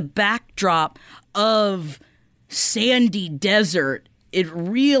against the backdrop of sandy desert. It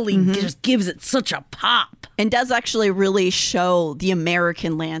really just gives it such a pop. And does actually really show the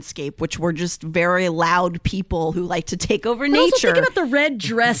American landscape, which we're just very loud people who like to take over But nature. also think about the red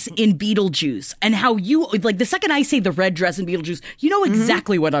dress in Beetlejuice and how you, like the second I say the red dress in Beetlejuice, you know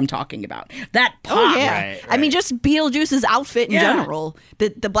exactly what I'm talking about. That pop. Oh, yeah. Right, I mean, right. just Beetlejuice's outfit in Yeah. general.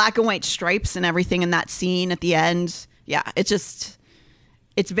 The black and white stripes and everything in that scene at the end. Yeah,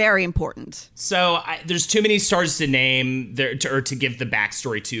 it's very important. So there's too many stars to name or to give the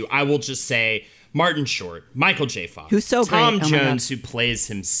backstory to. I will just say Martin Short, Michael J. Fox, Who's so Tom great. Oh my Jones, who plays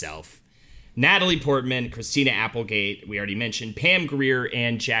himself. Natalie Portman, Christina Applegate, we already mentioned, Pam Grier,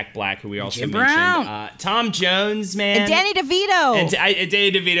 and Jack Black, who we also Jim mentioned. Brown. Tom Jones, man. And Danny DeVito. And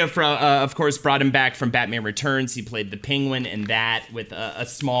Danny DeVito, of course, brought him back from Batman Returns. He played the Penguin in that with a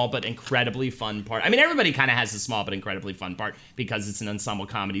small but incredibly fun part. I mean, everybody kind of has a small but incredibly fun part because it's an ensemble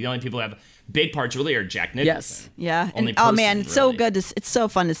comedy. The only people who have big parts really are Jack Nicholson. Yeah. Only And, oh, person, man, it's so really. good. It's so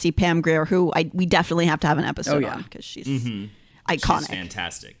fun to see Pam Grier, who we definitely have to have an episode on because she's iconic. She's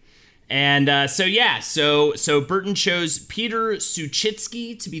fantastic. And so Burton chose Peter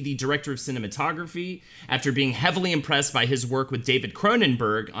Suchitsky to be the director of cinematography after being heavily impressed by his work with David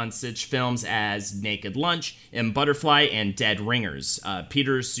Cronenberg on such films as Naked Lunch, M. Butterfly, and Dead Ringers.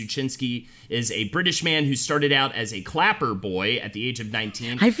 Peter Suchitsky is a British man who started out as a clapper boy at the age of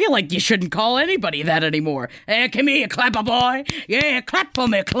 19. I feel like you shouldn't call anybody that anymore. Hey, come here, clapper boy. Yeah, clap for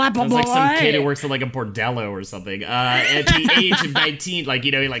me, clapper Sounds boy. like some kid who works at like a bordello or something. At the age of 19, like,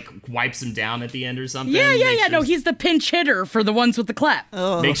 you know, he like wipes him down at the end or something. Yeah. No, he's the pinch hitter for the ones with the clap.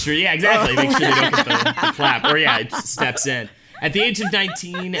 Make sure, exactly. Make sure they don't get the clap. Or it steps in. At the age of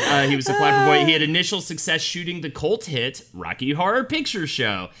 19, he was a clapper boy. He had initial success shooting the cult hit Rocky Horror Picture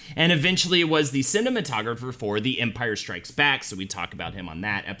Show, and eventually was the cinematographer for The Empire Strikes Back, so we talk about him on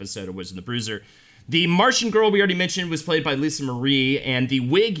that episode of Wiz and the Bruiser. The Martian girl we already mentioned was played by Lisa Marie, and the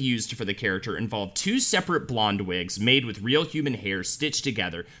wig used for the character involved 2 separate blonde wigs made with real human hair stitched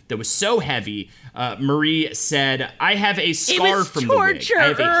together that was so heavy, Marie said, "I have a scar from torture. the wig. I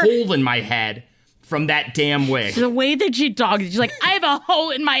have a hole in my head from that damn wig." The way that she talked, she's like, I have a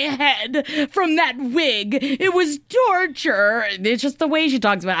hole in my head from that wig. It was torture. It's just the way she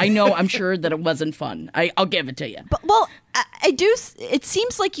talks about it. I know, I'm sure that it wasn't fun. I'll give it to you. But, well, I do. It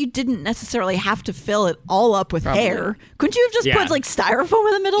seems like you didn't necessarily have to fill it all up with hair. Couldn't you have just put like styrofoam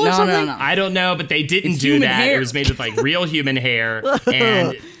in the middle or something? No. I don't know, but they didn't do human that. hair. It was made with like real human hair,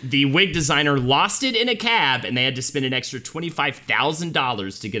 and the wig designer lost it in a cab, and they had to spend an extra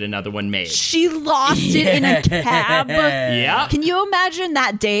 $25,000 to get another one made. She lost it in a cab. Yeah. Can you imagine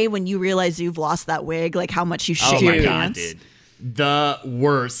that day when you realize you've lost that wig? Like how much you shit Oh my your god, pants? dude. The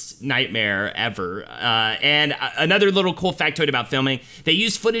worst nightmare ever. And another little cool factoid about filming, they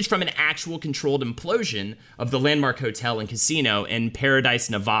used footage from an actual controlled implosion of the Landmark Hotel and Casino in Paradise,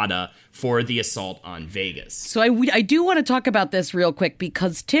 Nevada for the assault on Vegas. So I do want to talk about this real quick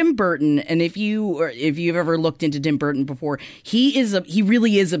because Tim Burton, and if you've ever looked into Tim Burton before, he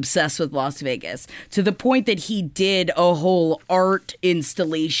really is obsessed with Las Vegas to the point that he did a whole art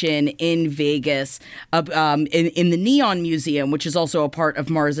installation in Vegas, in the Neon Museum, which is also a part of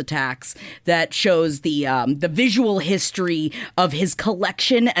Mars Attacks, that shows the visual history of his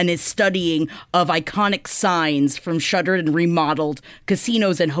collection and his studying of iconic signs from shuttered and remodeled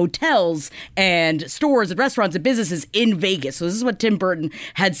casinos and hotels and stores and restaurants and businesses in Vegas. So this is what Tim Burton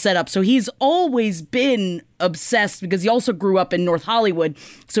had set up. So he's always been obsessed because he also grew up in North Hollywood,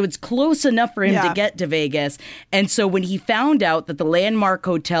 so it's close enough for him to get to Vegas. And so when he found out that the Landmark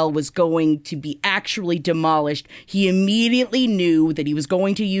Hotel was going to be actually demolished, he immediately knew that he was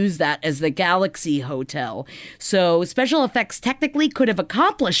going to use that as the Galaxy Hotel. So special effects technically could have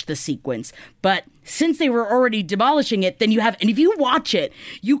accomplished the sequence, but since they were already demolishing it, then and if you watch it,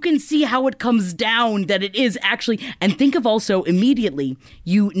 you can see how it comes down, that it is actually, and think of also immediately,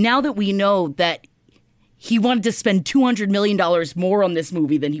 now that we know that he wanted to spend $200 million more on this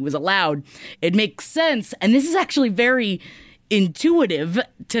movie than he was allowed, it makes sense. And this is actually very intuitive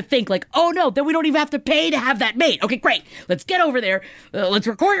to think like, oh no, then we don't even have to pay to have that made. Okay, great. Let's get over there. Let's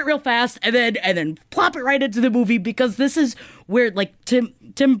record it real fast and then plop it right into the movie, because this is where like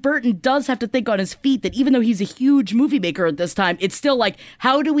Tim Burton does have to think on his feet that even though he's a huge movie maker at this time, it's still like,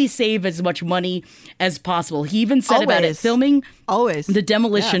 how do we save as much money as possible? He even said about it, filming the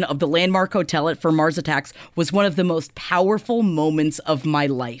demolition of the Landmark Hotel for Mars Attacks was one of the most powerful moments of my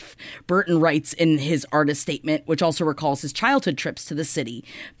life. Burton writes in his artist statement, which also recalls his childhood trips to the city,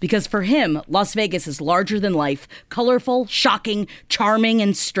 because for him, Las Vegas is larger than life, colorful, shocking, charming,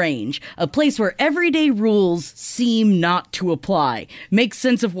 and strange, a place where everyday rules seem not to apply. Makes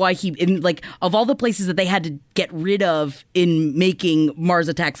sense of why of all the places that they had to get rid of in making Mars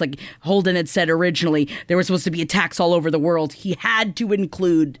Attacks, like Holden had said originally, there were supposed to be attacks all over the world. He had to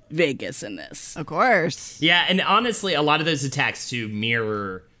include Vegas in this. Of course. Yeah, and honestly, a lot of those attacks too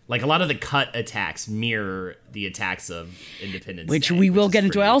mirror, like a lot of the cut attacks mirror the attacks of Independence Day, which we will get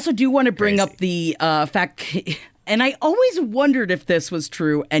into. I also do want to bring up the fact, and I always wondered if this was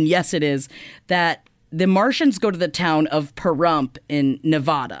true, and yes, it is, that the Martians go to the town of Pahrump in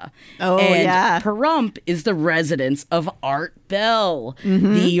Nevada. Oh, and yeah. Pahrump is the residence of Art Bell,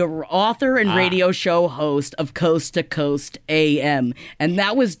 the author and radio show host of Coast to Coast AM. And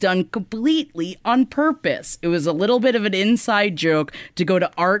that was done completely on purpose. It was a little bit of an inside joke to go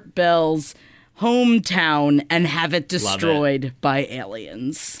to Art Bell's hometown and have it destroyed by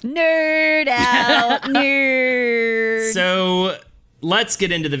aliens. Nerd out, nerd. So let's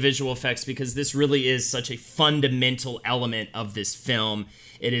get into the visual effects, because this really is such a fundamental element of this film.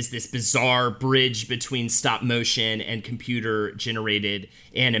 It is this bizarre bridge between stop motion and computer generated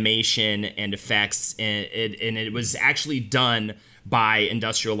animation and effects. And it was actually done by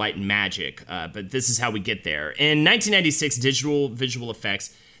Industrial Light and Magic. But this is how we get there. In 1996, digital visual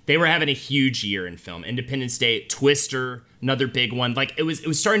effects, they were having a huge year in film. Independence Day, Twister, another big one. Like it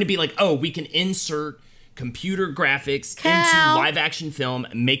was starting to be like, oh, we can insert computer graphics into live action film,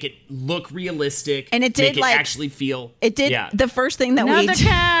 make it look realistic, and it did, make it actually feel. It did the first thing that Another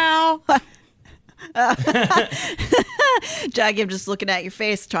cow. Jackie, I'm just looking at your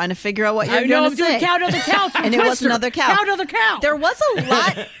face, trying to figure out what you're I know, going I'm to say. doing cow to the cow from And it was Twister. another cow. Cow to the cow. There was a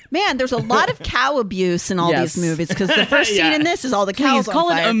lot, man. There's a lot of cow abuse in all Yes. these movies, because the first scene in this is all the cows Please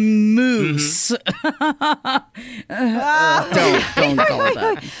call on it fire. a moose. Don't call it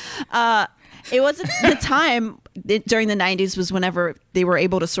that. It wasn't the time during the 90s was whenever they were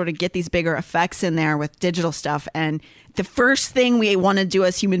able to sort of get these bigger effects in there with digital stuff. And the first thing we want to do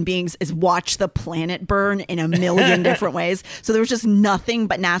as human beings is watch the planet burn in a million different ways. So there was just nothing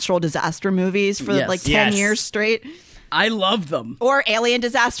but natural disaster movies for Yes. like 10 Yes. years straight. I love them. Or alien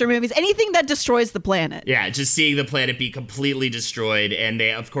disaster movies, anything that destroys the planet. Yeah, just seeing the planet be completely destroyed. And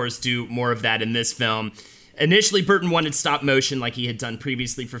they, of course, do more of that in this film. Initially, Burton wanted stop motion like he had done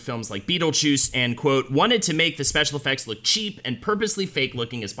previously for films like Beetlejuice and, quote, wanted to make the special effects look cheap and purposely fake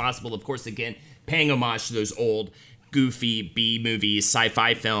looking as possible. Of course, again, paying homage to those old, goofy B-movie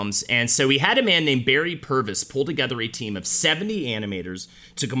sci-fi films. And so he had a man named Barry Purvis pull together a team of 70 animators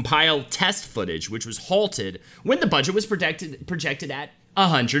to compile test footage, which was halted when the budget was projected at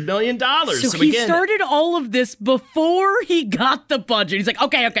 $100 million. So he started all of this before he got the budget. He's like,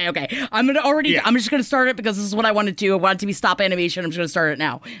 okay. I'm just gonna start it because this is what I want to do. I want it to be stop animation. I'm just gonna start it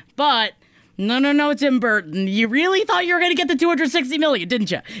now. But no, Tim Burton. You really thought you were gonna get the $260 million,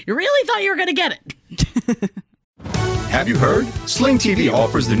 didn't you? You really thought you were gonna get it. Have you heard? Sling TV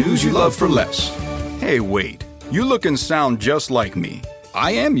offers the news you love for less. Hey, wait. You look and sound just like me.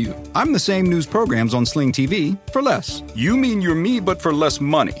 I am you. I'm the same news programs on Sling TV for less. You mean you're me, but for less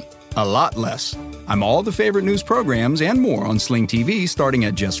money. A lot less. I'm all the favorite news programs and more on Sling TV starting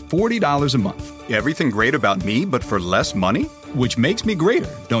at just $40 a month. Everything great about me, but for less money? Which makes me greater,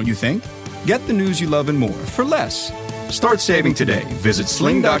 don't you think? Get the news you love and more for less. Start saving today. Visit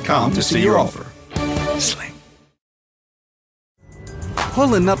sling.com to see your offer. Sling.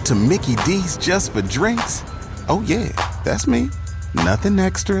 Pulling up to Mickey D's just for drinks? Oh yeah, that's me. Nothing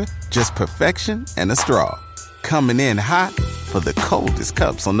extra, just perfection and a straw. Coming in hot for the coldest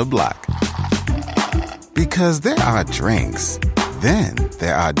cups on the block. Because there are drinks. Then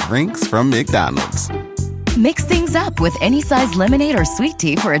there are drinks from McDonald's. Mix things up with any size lemonade or sweet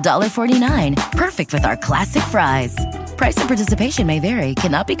tea for $1.49. Perfect with our classic fries. Price and participation may vary.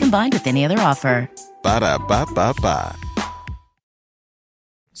 Cannot be combined with any other offer. Ba-da-ba-ba-ba.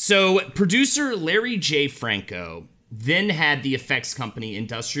 So producer Larry J. Franco then had the effects company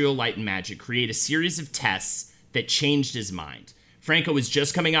Industrial Light and Magic create a series of tests that changed his mind. Franco was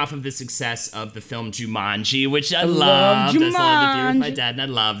just coming off of the success of the film Jumanji, which I loved. I saw it in the theater with my dad, and I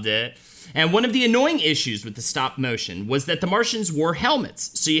loved it. And one of the annoying issues with the stop motion was that the Martians wore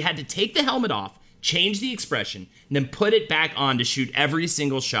helmets. So you had to take the helmet off, change the expression, and then put it back on to shoot every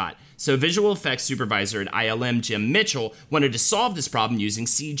single shot. So visual effects supervisor at ILM, Jim Mitchell, wanted to solve this problem using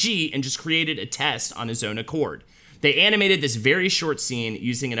CG and just created a test on his own accord. They animated this very short scene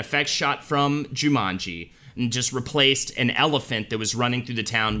using an effects shot from Jumanji and just replaced an elephant that was running through the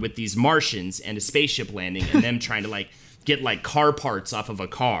town with these Martians and a spaceship landing and them trying to get car parts off of a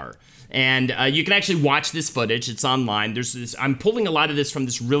car. And you can actually watch this footage. It's online. I'm pulling a lot of this from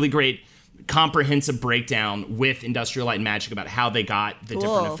this really great comprehensive breakdown with Industrial Light and Magic about how they got the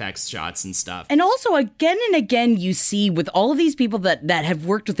different effects shots and stuff. And also, again and again, you see with all of these people that have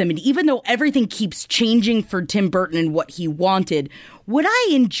worked with him, and even though everything keeps changing for Tim Burton and what he wanted, what I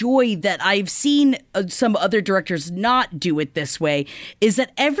enjoy that I've seen some other directors not do it this way is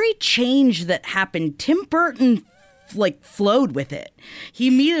that every change that happened, Tim Burton flowed with it. He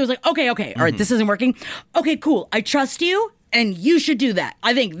immediately was like, okay, all right, this isn't working. Okay, cool. I trust you. and you should do that.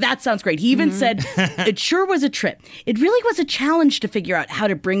 I think that sounds great. He even said, it sure was a trip. It really was a challenge to figure out how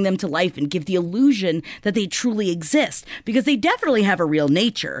to bring them to life and give the illusion that they truly exist, because they definitely have a real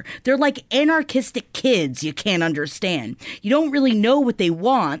nature. They're like anarchistic kids you can't understand. You don't really know what they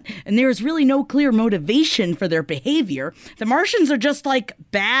want, and there's really no clear motivation for their behavior. The Martians are just like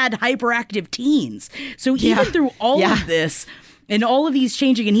bad, hyperactive teens. So even through all of this, and all of these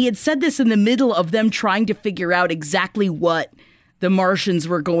changing, and he had said this in the middle of them trying to figure out exactly what the Martians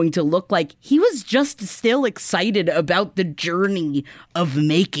were going to look like, he was just still excited about the journey of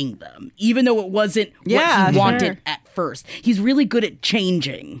making them, even though it wasn't what he wanted at first. He's really good at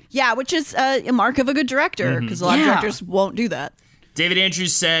changing. Yeah, which is a mark of a good director, because a lot of directors won't do that. David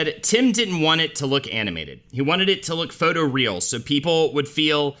Andrews said, Tim didn't want it to look animated. He wanted it to look photoreal so people would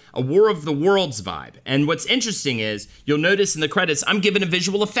feel a War of the Worlds vibe. And what's interesting is, you'll notice in the credits, I'm given a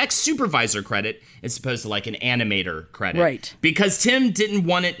visual effects supervisor credit as opposed to like an animator credit. Right. Because Tim didn't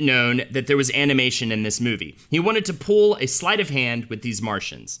want it known that there was animation in this movie. He wanted to pull a sleight of hand with these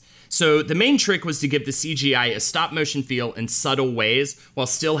Martians. So the main trick was to give the CGI a stop-motion feel in subtle ways while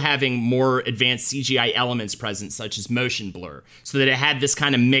still having more advanced CGI elements present, such as motion blur, so that it had this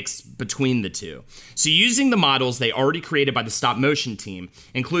kind of mix between the two. So using the models they already created by the stop-motion team,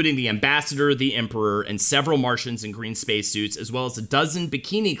 including the Ambassador, the Emperor, and several Martians in green spacesuits, as well as a dozen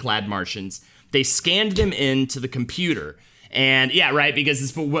bikini-clad Martians, they scanned them into the computer. And yeah, right, because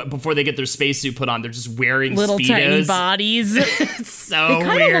it's before they get their spacesuit put on, they're just wearing little Speedos. Tiny bodies. It's so they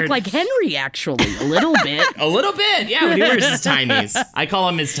kind weird. of look like Henry, actually, a little bit. A little bit, yeah, when he wears his Timies. I call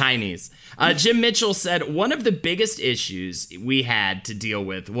him his Timies. Jim Mitchell said, one of the biggest issues we had to deal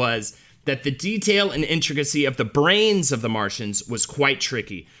with was that the detail and intricacy of the brains of the Martians was quite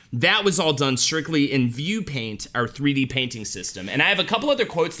tricky. That was all done strictly in ViewPaint, our 3D painting system. And I have a couple other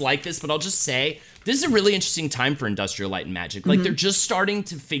quotes like this, but I'll just say, this is a really interesting time for Industrial Light and Magic. Like, they're just starting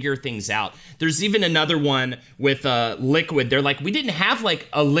to figure things out. There's even another one with Liquid. They're like, we didn't have, like,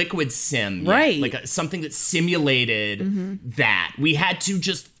 a Liquid sim yet. Right. Like, something that simulated that. We had to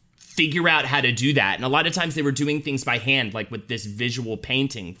just figure out how to do that. And a lot of times they were doing things by hand, like with this visual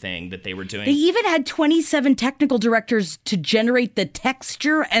painting thing that they were doing. They even had 27 technical directors to generate the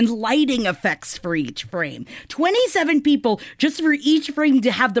texture and lighting effects for each frame. 27 people just for each frame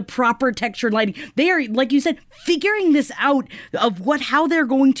to have the proper texture and lighting. They are, like you said, figuring this out of how they're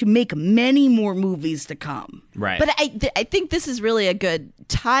going to make many more movies to come. Right. But I think this is really a good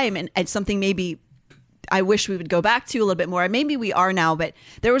time and something maybe I wish we would go back to a little bit more. Maybe we are now, but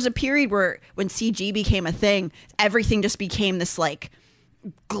there was a period where when CG became a thing, everything just became this like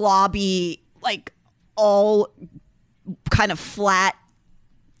globby, like all kind of flat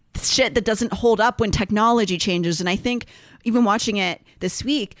shit that doesn't hold up when technology changes. And I think even watching it this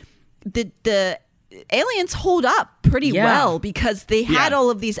week, the aliens hold up pretty well because they had all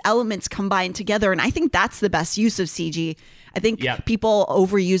of these elements combined together. And I think that's the best use of CG. I think people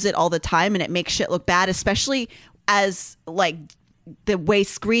overuse it all the time and it makes shit look bad, especially as like the way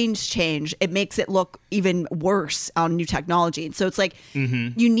screens change. It makes it look even worse on new technology. And so it's like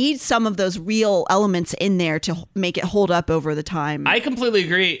you need some of those real elements in there to make it hold up over the time. I completely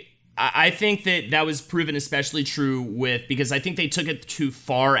agree. I think that was proven especially true because I think they took it too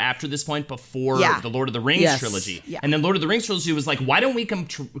far after this point before the Lord of the Rings trilogy. Yeah. And then Lord of the Rings trilogy was like, why don't we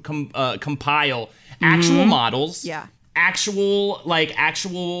compile actual models, actual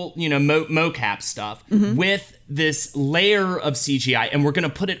mocap stuff with this layer of CGI, and we're gonna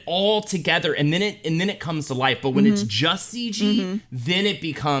put it all together, and then it comes to life. But when it's just CG, then it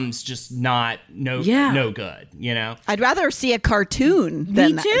becomes just no good. You know, I'd rather see a cartoon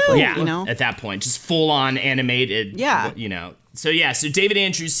than Me too. That, you know, at that point, just full on animated. You know, so David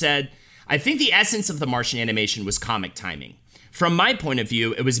Andrews said, I think the essence of the Martian animation was comic timing. From my point of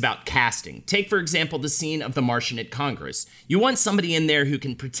view, it was about casting. Take, for example, the scene of the Martian at Congress. You want somebody in there who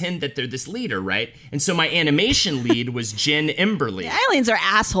can pretend that they're this leader, right? And so my animation lead was Jen Emberly. The aliens are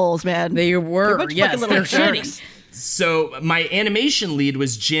assholes, man. They were, yes, they're shitty. So my animation lead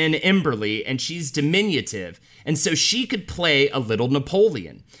was Jen Emberly, and she's diminutive. And so she could play a little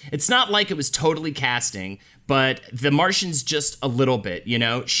Napoleon. It's not like it was totally casting, but the Martian's just a little bit, you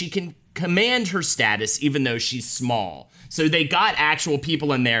know? She can command her status even though she's small. So they got actual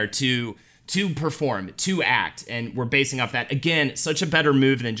people in there to perform, to act, and we're basing off that. Again, such a better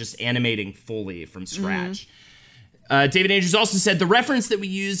move than just animating fully from scratch. David Andrews also said the reference that we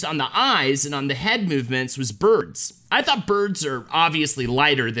used on the eyes and on the head movements was birds. I thought birds are obviously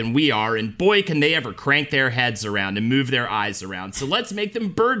lighter than we are, and boy, can they ever crank their heads around and move their eyes around. So let's make them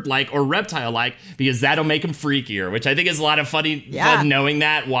bird-like or reptile-like, because that'll make them freakier, which I think is a lot of fun knowing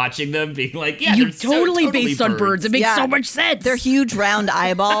that, watching them, being like, yeah, You're they're totally so based on birds. It makes so much sense. They're huge round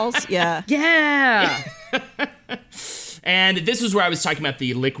eyeballs. Yeah. Yeah. And this was where I was talking about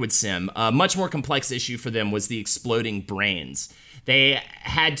the liquid sim. A much more complex issue for them was the exploding brains. They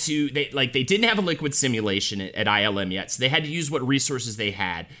didn't have a liquid simulation at ILM yet, so they had to use what resources they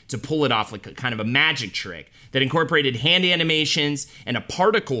had to pull it off like a kind of a magic trick that incorporated hand animations and a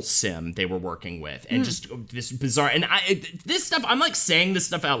particle sim they were working with, and just this bizarre. And this stuff, I'm like saying this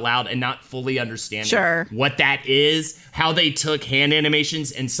stuff out loud and not fully understanding what that is, how they took hand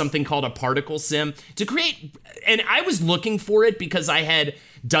animations and something called a particle sim to create. And I was looking for it because I had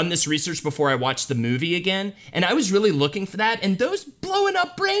done this research before I watched the movie again, and I was really looking for that, and those blowing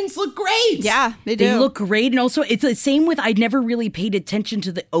up brains look great. Yeah, they do. They look great, and also it's the same with, I'd never really paid attention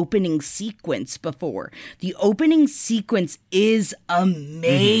to the opening sequence before. The opening sequence is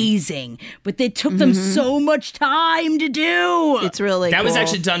amazing, but they took them so much time to do. It's really That cool. was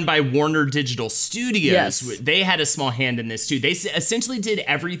actually done by Warner Digital Studios. Yes. They had a small hand in this too. They essentially did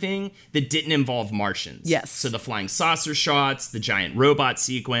everything that didn't involve Martians. Yes. So the flying saucer shots, the giant robot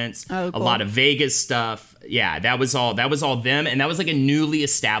sequence, cool. a lot of Vegas stuff. Yeah, that was all them, and that was like a newly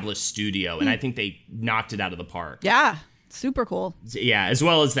established studio, and I think they knocked it out of the park. Yeah, super cool. Yeah, as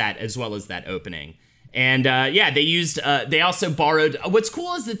well as that opening. And they used they also borrowed, what's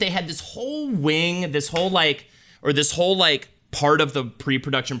cool is that they had this whole wing, this whole part of the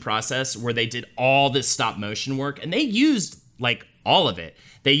pre-production process where they did all this stop motion work, and they used like all of it.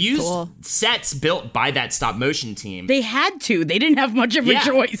 They used sets built by that stop motion team. They had to. They didn't have much of a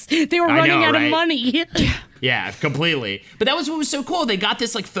choice. They were running out of money. Yeah, completely. But that was what was so cool. They got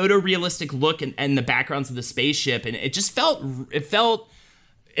this like photorealistic look and the backgrounds of the spaceship, and it just felt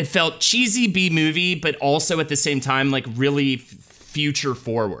cheesy B-movie, but also at the same time like really future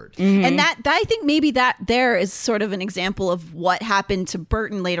forward. And that I think maybe that there is sort of an example of what happened to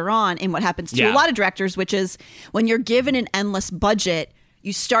Burton later on and what happens to a lot of directors, which is when you're given an endless budget,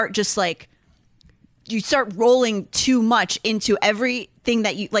 you start rolling too much into everything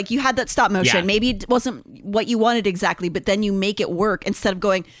that you had that stop motion. Yeah. Maybe it wasn't what you wanted exactly, but then you make it work instead of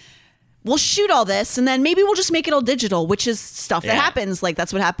going, we'll shoot all this and then maybe we'll just make it all digital, which is stuff that happens. Like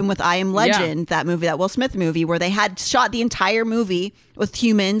that's what happened with I Am Legend, that movie, that Will Smith movie, where they had shot the entire movie with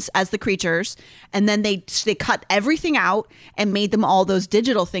humans as the creatures, and then they cut everything out and made them all those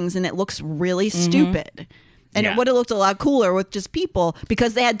digital things, and it looks really stupid. And it would have looked a lot cooler with just people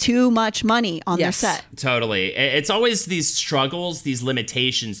because they had too much money on their set. Totally. It's always these struggles, these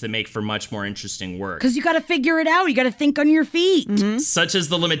limitations that make for much more interesting work. Because you got to figure it out. You got to think on your feet. Such as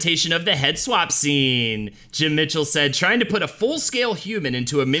the limitation of the head swap scene. Jim Mitchell said, trying to put a full-scale human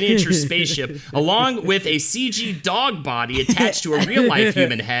into a miniature spaceship along with a CG dog body attached to a real-life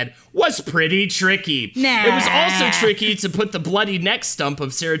human head was pretty tricky. Nah. It was also tricky to put the bloody neck stump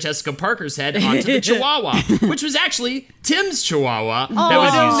of Sarah Jessica Parker's head onto the Chihuahua, which was actually Tim's Chihuahua that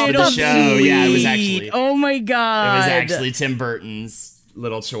was used for the show. Yeah, it was actually. Oh my God. It was actually Tim Burton's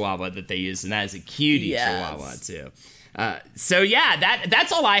little Chihuahua that they used, and that is a cutie Chihuahua too. So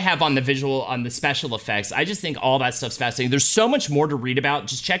that's all I have on the special effects. I just think all that stuff's fascinating. There's so much more to read about.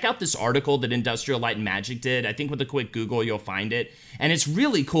 Just check out this article that Industrial Light and Magic did. I think with a quick Google, you'll find it. And it's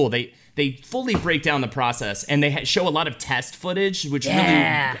really cool. They fully break down the process, and they show a lot of test footage, which really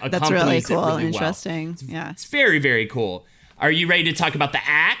accompanies that's really cool, it really interesting. Well. It's very, very cool. Are you ready to talk about the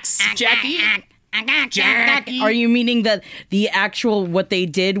axe, Jackie? Jackie? Are you meaning that the actual what they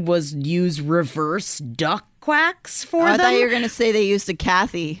did was use reverse duck quacks for I them? thought you were going to say they used a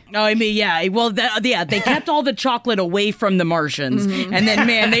Kathy. Oh, I mean, yeah. Well, they kept all the chocolate away from the Martians, and then,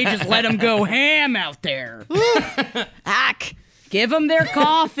 man, they just let them go ham out there. Hack. Give them their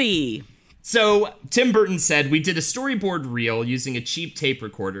coffee. So Tim Burton said, we did a storyboard reel using a cheap tape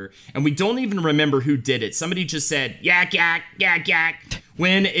recorder, and we don't even remember who did it. Somebody just said, yak, yak, yak, yak,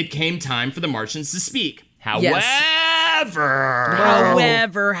 when it came time for the Martians to speak. However,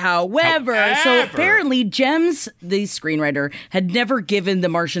 so apparently Jems, the screenwriter, had never given the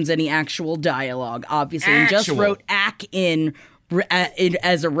Martians any actual dialogue, obviously, and just wrote "ack" in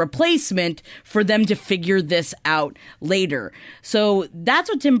as a replacement for them to figure this out later. So that's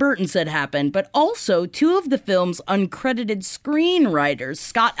what Tim Burton said happened, but also two of the film's uncredited screenwriters,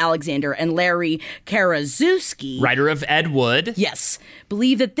 Scott Alexander and Larry Karaszewski, writer of Ed Wood, yes,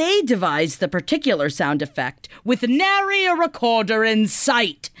 believe that they devised the particular sound effect with nary a recorder in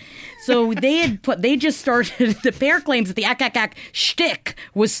sight. So they just started, the pair claims that the ack shtick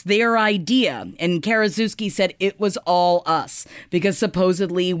was their idea. And Karaszewski said it was all us. Because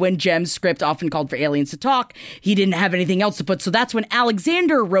supposedly when Jem's script often called for aliens to talk, he didn't have anything else to put. So that's when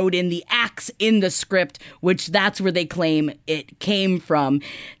Alexander wrote in the acts in the script, which that's where they claim it came from.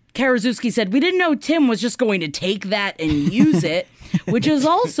 Karaszewski said, we didn't know Tim was just going to take that and use it, which is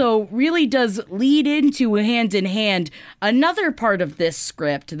also really does lead into hand in hand another part of this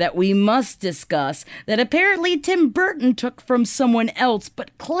script that we must discuss that apparently Tim Burton took from someone else,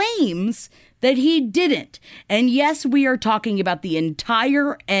 but claims that he didn't. And yes, we are talking about the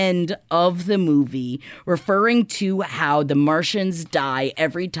entire end of the movie, referring to how the Martians die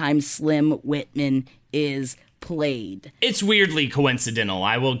every time Slim Whitman is played. It's weirdly coincidental.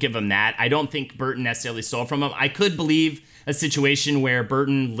 I will give him that. I don't think Burton necessarily stole from him. I could believe a situation where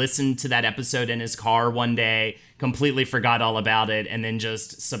Burton listened to that episode in his car one day, completely forgot all about it, and then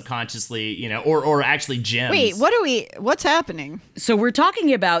just subconsciously, or actually Jim's. Wait, what's happening? So we're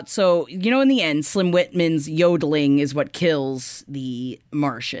talking about, in the end, Slim Whitman's yodeling is what kills the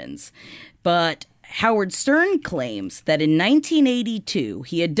Martians. But Howard Stern claims that in 1982,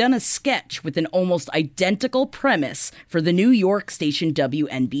 he had done a sketch with an almost identical premise for the New York station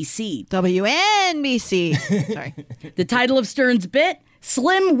WNBC. WNBC. Sorry. The title of Stern's bit,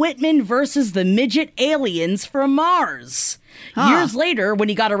 Slim Whitman versus the Midget Aliens from Mars. Years later, when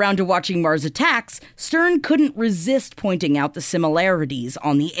he got around to watching Mars Attacks, Stern couldn't resist pointing out the similarities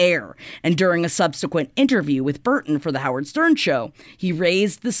on the air. And during a subsequent interview with Burton for The Howard Stern Show, he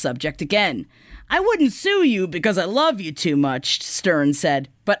raised the subject again. I wouldn't sue you because I love you too much, Stern said,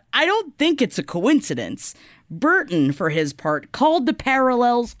 but I don't think it's a coincidence. Burton, for his part, called the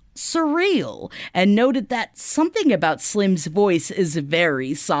parallels surreal and noted that something about Slim's voice is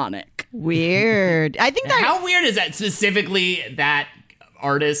very sonic. Weird. I think that... How weird is that, specifically that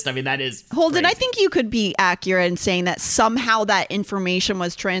artist? I mean, that is Holden, crazy. I think you could be accurate in saying that somehow that information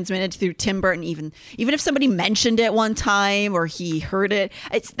was transmitted through Tim Burton, even if somebody mentioned it one time or he heard it.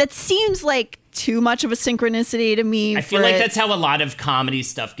 That seems like too much of a synchronicity to me. I feel like that's how a lot of comedy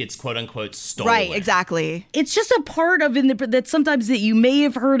stuff gets quote unquote stolen. Right, exactly. It's just a part of that sometimes that you may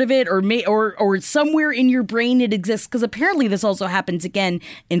have heard of it or somewhere in your brain it exists, because apparently this also happens again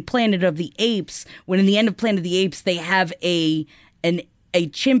in Planet of the Apes, when in the end of Planet of the Apes they have a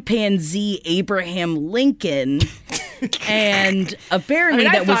chimpanzee Abraham Lincoln. And apparently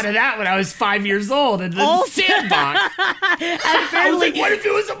I thought of that when I was 5 years old in the sandbox. I was like, what if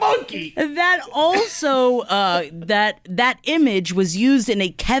it was a monkey? That also, that image was used in a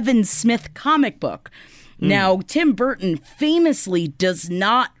Kevin Smith comic book. Now, Tim Burton famously does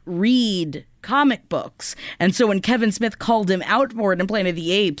not read comic books. And so when Kevin Smith called him out for it in Planet of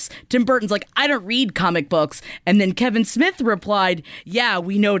the Apes, Tim Burton's like, I don't read comic books. And then Kevin Smith replied, yeah,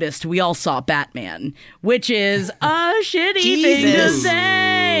 we noticed. We all saw Batman, which is a shitty thing to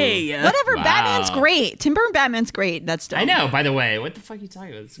say. Whatever. Wow. Batman's great. Tim Burton Batman's great. That's dope. I know, by the way. What the fuck are you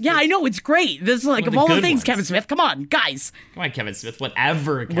talking about? Yeah, I know. It's great. This is like, of all the things, Kevin Smith, come on, guys. Come on, Kevin Smith.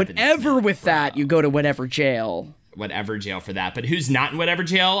 Whatever Smith, with that, you go to whatever jail. Whatever jail for that. But who's not in whatever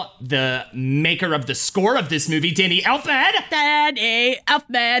jail? The maker of the score of this movie, Danny Elfman. Danny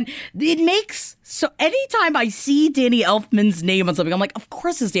Elfman. It makes... So anytime I see Danny Elfman's name on something, I'm like, of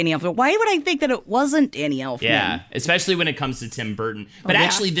course it's Danny Elfman. Why would I think that it wasn't Danny Elfman? Yeah, especially when it comes to Tim Burton. But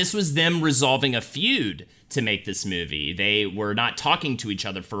actually, this was them resolving a feud to make this movie. They were not talking to each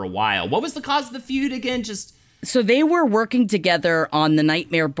other for a while. What was the cause of the feud again? So they were working together on The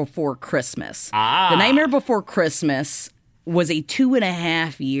Nightmare Before Christmas. The Nightmare Before Christmas was a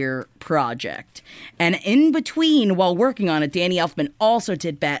 2.5-year project. And in between, while working on it, Danny Elfman also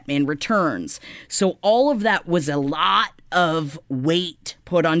did Batman Returns. So all of that was a lot of weight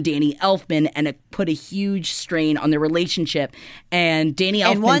put on Danny Elfman, and it put a huge strain on their relationship. And Danny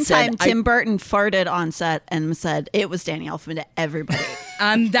Elfman and one time Tim Burton farted on set and said it was Danny Elfman to everybody.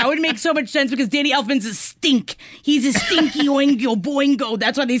 That would make so much sense because Danny Elfman's a stink. He's a stinky oingo boingo.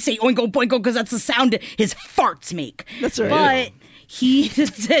 That's why they say oingo boingo, because that's the sound his farts make. That's right.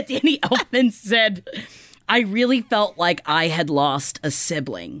 But Danny Elfman said, I really felt like I had lost a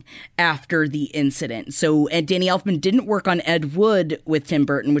sibling after the incident. So Danny Elfman didn't work on Ed Wood with Tim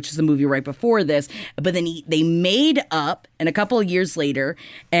Burton, which is the movie right before this. But then they made up, and a couple of years later,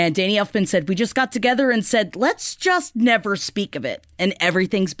 and Danny Elfman said, we just got together and said, let's just never speak of it. And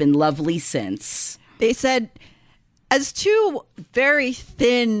everything's been lovely since. They said, as two very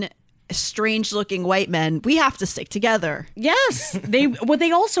thin, strange-looking white men, we have to stick together. Yes,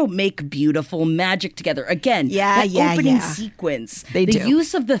 they also make beautiful magic together. Again, that opening sequence, the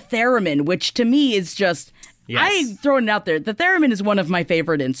use of the theremin, which to me is just Yes. I throwing it out there. The theremin is one of my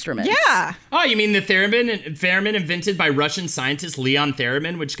favorite instruments. Yeah. Oh, you mean the theremin invented by Russian scientist Leon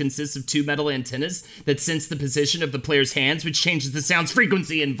Theremin, which consists of 2 metal antennas that sense the position of the player's hands, which changes the sound's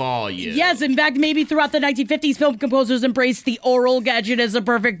frequency and volume. Yes, in fact, maybe throughout the 1950s, film composers embraced the oral gadget as a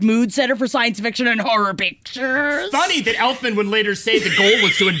perfect mood setter for science fiction and horror pictures. Funny that Elfman would later say the goal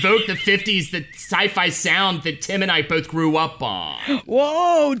was to invoke the 50s, the sci-fi sound that Tim and I both grew up on.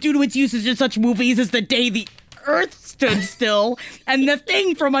 Whoa, due to its usage in such movies as The Day the Earth Stood Still and The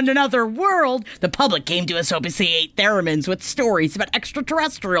Thing from Another World, the public came to associate theremins with stories about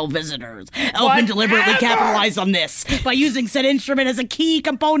extraterrestrial visitors. Elfman deliberately capitalized on this by using said instrument as a key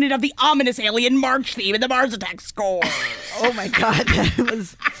component of the ominous alien march theme in the Mars Attacks score. Oh my God, that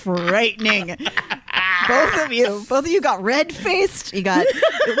was frightening. Both of you got red-faced. You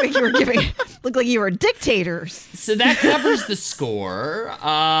looked like you were dictators. So that covers the score.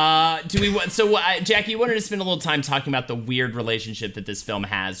 Jackie, you wanted to spend a little time talking about the weird relationship that this film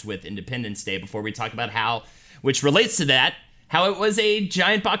has with Independence Day before we talk about which relates to that, how it was a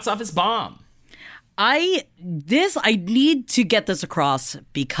giant box office bomb. I need to get this across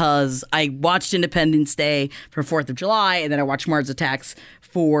because I watched Independence Day for 4th of July and then I watched Mars Attacks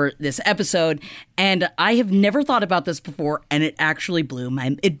for this episode, and I have never thought about this before, and it actually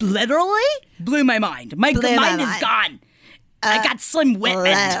it literally blew my mind. My mind is gone. I got Slim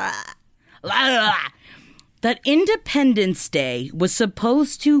Whitman. That Independence Day was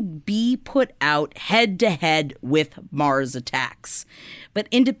supposed to be put out head-to-head with Mars Attacks. But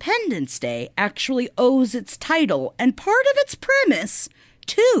Independence Day actually owes its title and part of its premise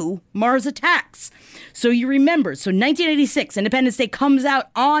to Mars Attacks. So you remember, 1986, Independence Day comes out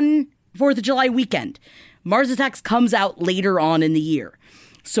on 4th of July weekend. Mars Attacks comes out later on in the year.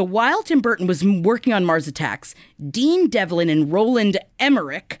 So while Tim Burton was working on Mars Attacks, Dean Devlin and Roland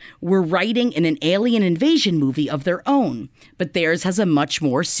Emmerich were writing in an alien invasion movie of their own. But theirs has a much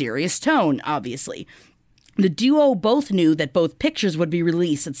more serious tone, obviously. The duo both knew that both pictures would be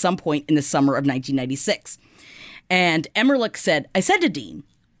released at some point in the summer of 1996. And Emmerich said, I said to Dean,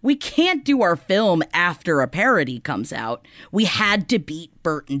 we can't do our film after a parody comes out. We had to beat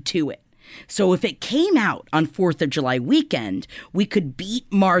Burton to it. So if it came out on 4th of July weekend, we could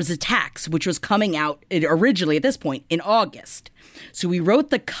beat Mars Attacks, which was coming out originally at this point in August. So we wrote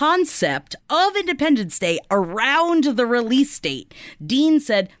the concept of Independence Day around the release date. Dean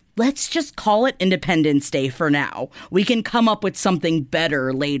said, let's just call it Independence Day for now. We can come up with something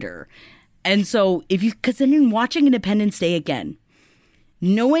better later. And so because then in watching Independence Day again,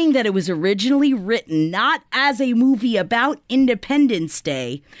 knowing that it was originally written not as a movie about Independence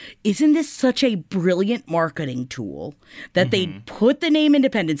Day, isn't this such a brilliant marketing tool that they put the name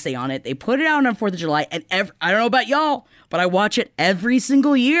Independence Day on it, they put it out on 4th of July, and I don't know about y'all, but I watch it every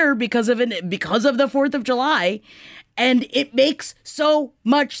single year because of the 4th of July, and it makes so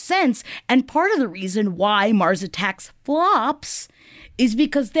much sense. And part of the reason why Mars Attacks flops is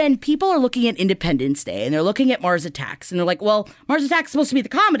because then people are looking at Independence Day and they're looking at Mars Attacks and they're like, well, Mars Attacks is supposed to be the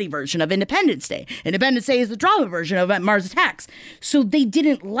comedy version of Independence Day. Independence Day is the drama version of Mars Attacks. So they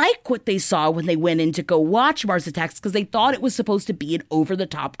didn't like what they saw when they went in to go watch Mars Attacks because they thought it was supposed to be an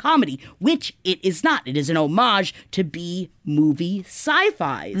over-the-top comedy, which it is not. It is an homage to B-movie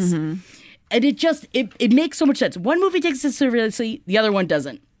sci-fis. And it makes so much sense. One movie takes it seriously, the other one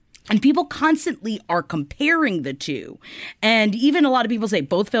doesn't. And people constantly are comparing the two. And even a lot of people say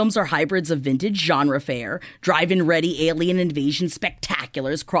both films are hybrids of vintage genre fare, drive-in ready alien invasion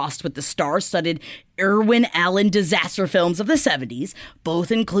spectaculars crossed with the star-studded Irwin Allen disaster films of the 70s.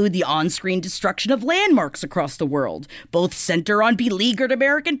 Both include the on-screen destruction of landmarks across the world. Both center on beleaguered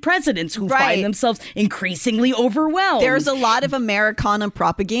American presidents who find themselves increasingly overwhelmed. There's a lot of Americana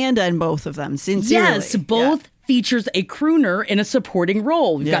propaganda in both of them, sincerely. Yes, both features a crooner in a supporting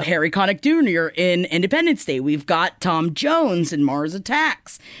role. We've got Harry Connick Jr. in Independence Day. We've got Tom Jones in Mars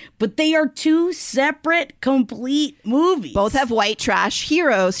Attacks. But they are two separate, complete movies. Both have white trash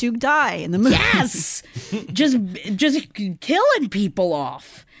heroes who die in the movie. Yes! just killing people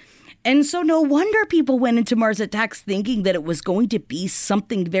off. And so no wonder people went into Mars Attacks thinking that it was going to be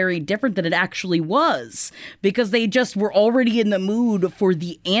something very different than it actually was, because they just were already in the mood for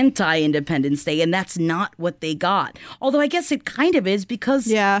the anti-Independence Day, and that's not what they got. Although I guess it kind of is, because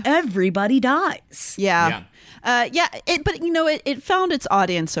everybody dies. But it found its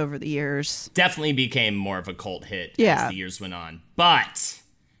audience over the years. Definitely became more of a cult hit as the years went on. But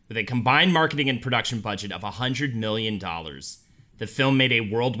with a combined marketing and production budget of $100 million, the film made a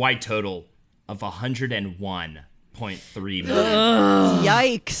worldwide total of $101.3 million.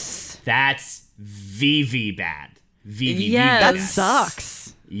 Yikes. That's VV bad. VV yes. bad. That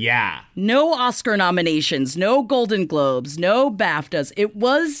sucks. Yeah. No Oscar nominations, no Golden Globes, no BAFTAs. It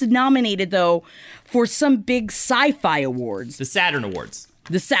was nominated, though, for some big sci-fi awards. The Saturn Awards.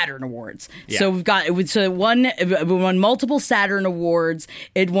 The Saturn Awards. Yeah. So it won multiple Saturn Awards.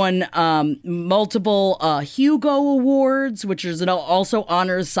 It won multiple Hugo Awards, which is also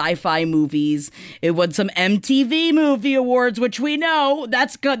honors sci-fi movies. It won some MTV Movie Awards, which we know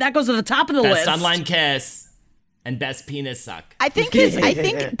that's good. That goes to the top of the list. Best Online Kiss and Best Penis Suck. I think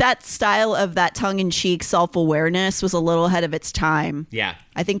that style of that tongue-in-cheek self-awareness was a little ahead of its time. Yeah.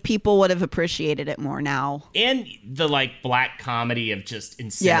 I think people would have appreciated it more now. And the black comedy of just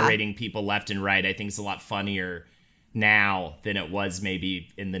incinerating people left and right, I think is a lot funnier now than it was maybe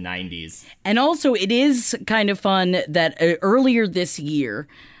in the 90s. And also, it is kind of fun that earlier this year,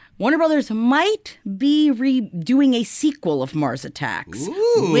 Warner Brothers might be doing a sequel of Mars Attacks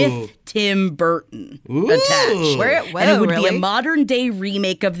with Tim Burton attached. And it would be a modern-day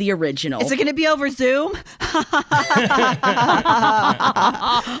remake of the original. Is it going to be over Zoom?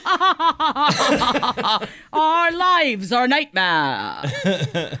 Our lives are nightmare.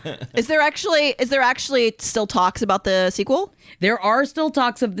 Is there actually still talks about the sequel? There are still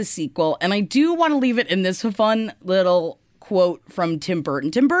talks of the sequel, and I do want to leave it in this fun little quote from Tim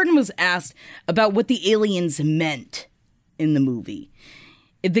Burton. Tim Burton was asked about what the aliens meant in the movie.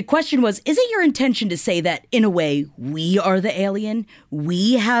 The question was, is it your intention to say that, in a way, we are the alien?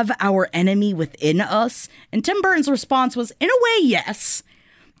 We have our enemy within us? And Tim Burton's response was, in a way, yes.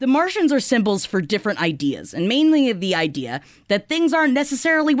 The Martians are symbols for different ideas, and mainly the idea that things aren't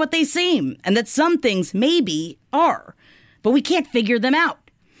necessarily what they seem, and that some things maybe are. But we can't figure them out.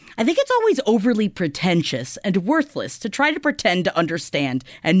 I think it's always overly pretentious and worthless to try to pretend to understand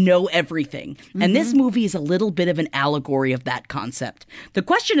and know everything. Mm-hmm. And this movie is a little bit of an allegory of that concept. The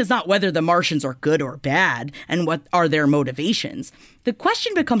question is not whether the Martians are good or bad and what are their motivations. The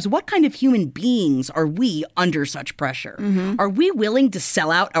question becomes, what kind of human beings are we under such pressure? Mm-hmm. Are we willing to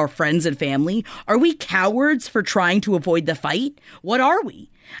sell out our friends and family? Are we cowards for trying to avoid the fight? What are we?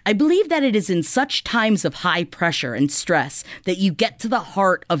 I believe that it is in such times of high pressure and stress that you get to the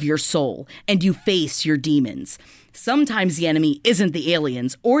heart of your soul and you face your demons. Sometimes the enemy isn't the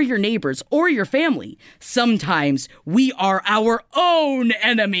aliens or your neighbors or your family. Sometimes we are our own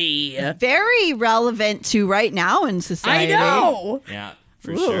enemy. Very relevant to right now in society. I know. Yeah,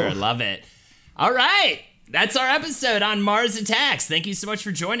 for sure. Love it. All right. That's our episode on Mars Attacks. Thank you so much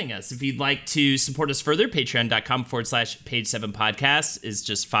for joining us. If you'd like to support us further, patreon.com/Page7podcast is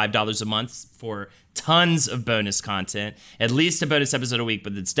just $5 a month for tons of bonus content. At least a bonus episode a week,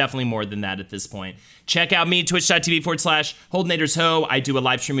 but it's definitely more than that at this point. Check out me, twitch.tv/HoldenatorsHo. I do a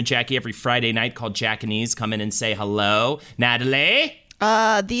live stream with Jackie every Friday night called Jackanese. Come in and say hello. Natalie?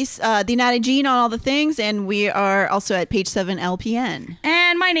 The Natty Jean on all the things, and we are also at Page 7 LPN.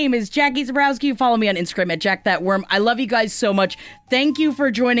 And my name is Jackie Zabrowski. You follow me on Instagram at JackThatWorm. I love you guys so much. Thank you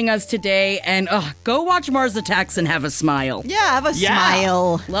for joining us today, and go watch Mars Attacks and have a smile. Yeah, have a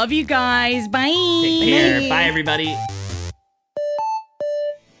smile. Love you guys. Bye. Take care. Bye, everybody.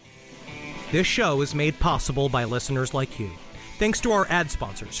 This show is made possible by listeners like you. Thanks to our ad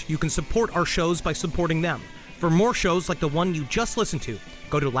sponsors, you can support our shows by supporting them. For more shows like the one you just listened to,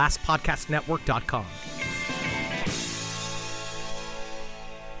 go to lastpodcastnetwork.com.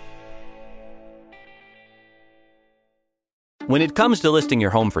 When it comes to listing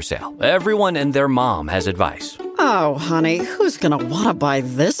your home for sale, everyone and their mom has advice. Oh, honey, who's going to want to buy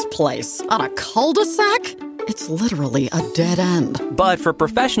this place? On a cul-de-sac? It's literally a dead end. But for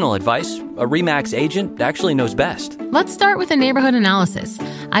professional advice, a RE/MAX agent actually knows best. Let's start with a neighborhood analysis.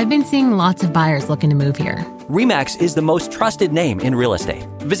 I've been seeing lots of buyers looking to move here. RE/MAX is the most trusted name in real estate.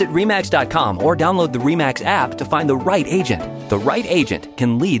 Visit RE/MAX.com or download the RE/MAX app to find the right agent. The right agent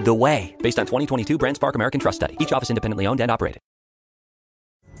can lead the way. Based on 2022 BrandSpark American Trust Study. Each office independently owned and operated.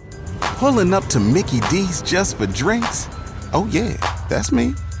 Pulling up to Mickey D's just for drinks? Oh yeah, that's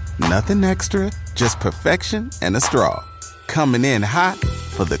me. Nothing extra, just perfection and a straw. Coming in hot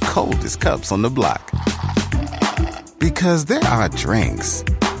for the coldest cups on the block. Because there are drinks.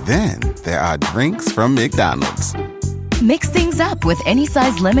 Then there are drinks from McDonald's. Mix things up with any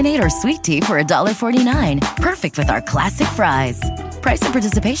size lemonade or sweet tea for $1.49. Perfect with our classic fries. Price and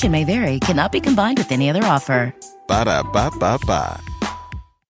participation may vary. Cannot be combined with any other offer. Ba-da-ba-ba-ba.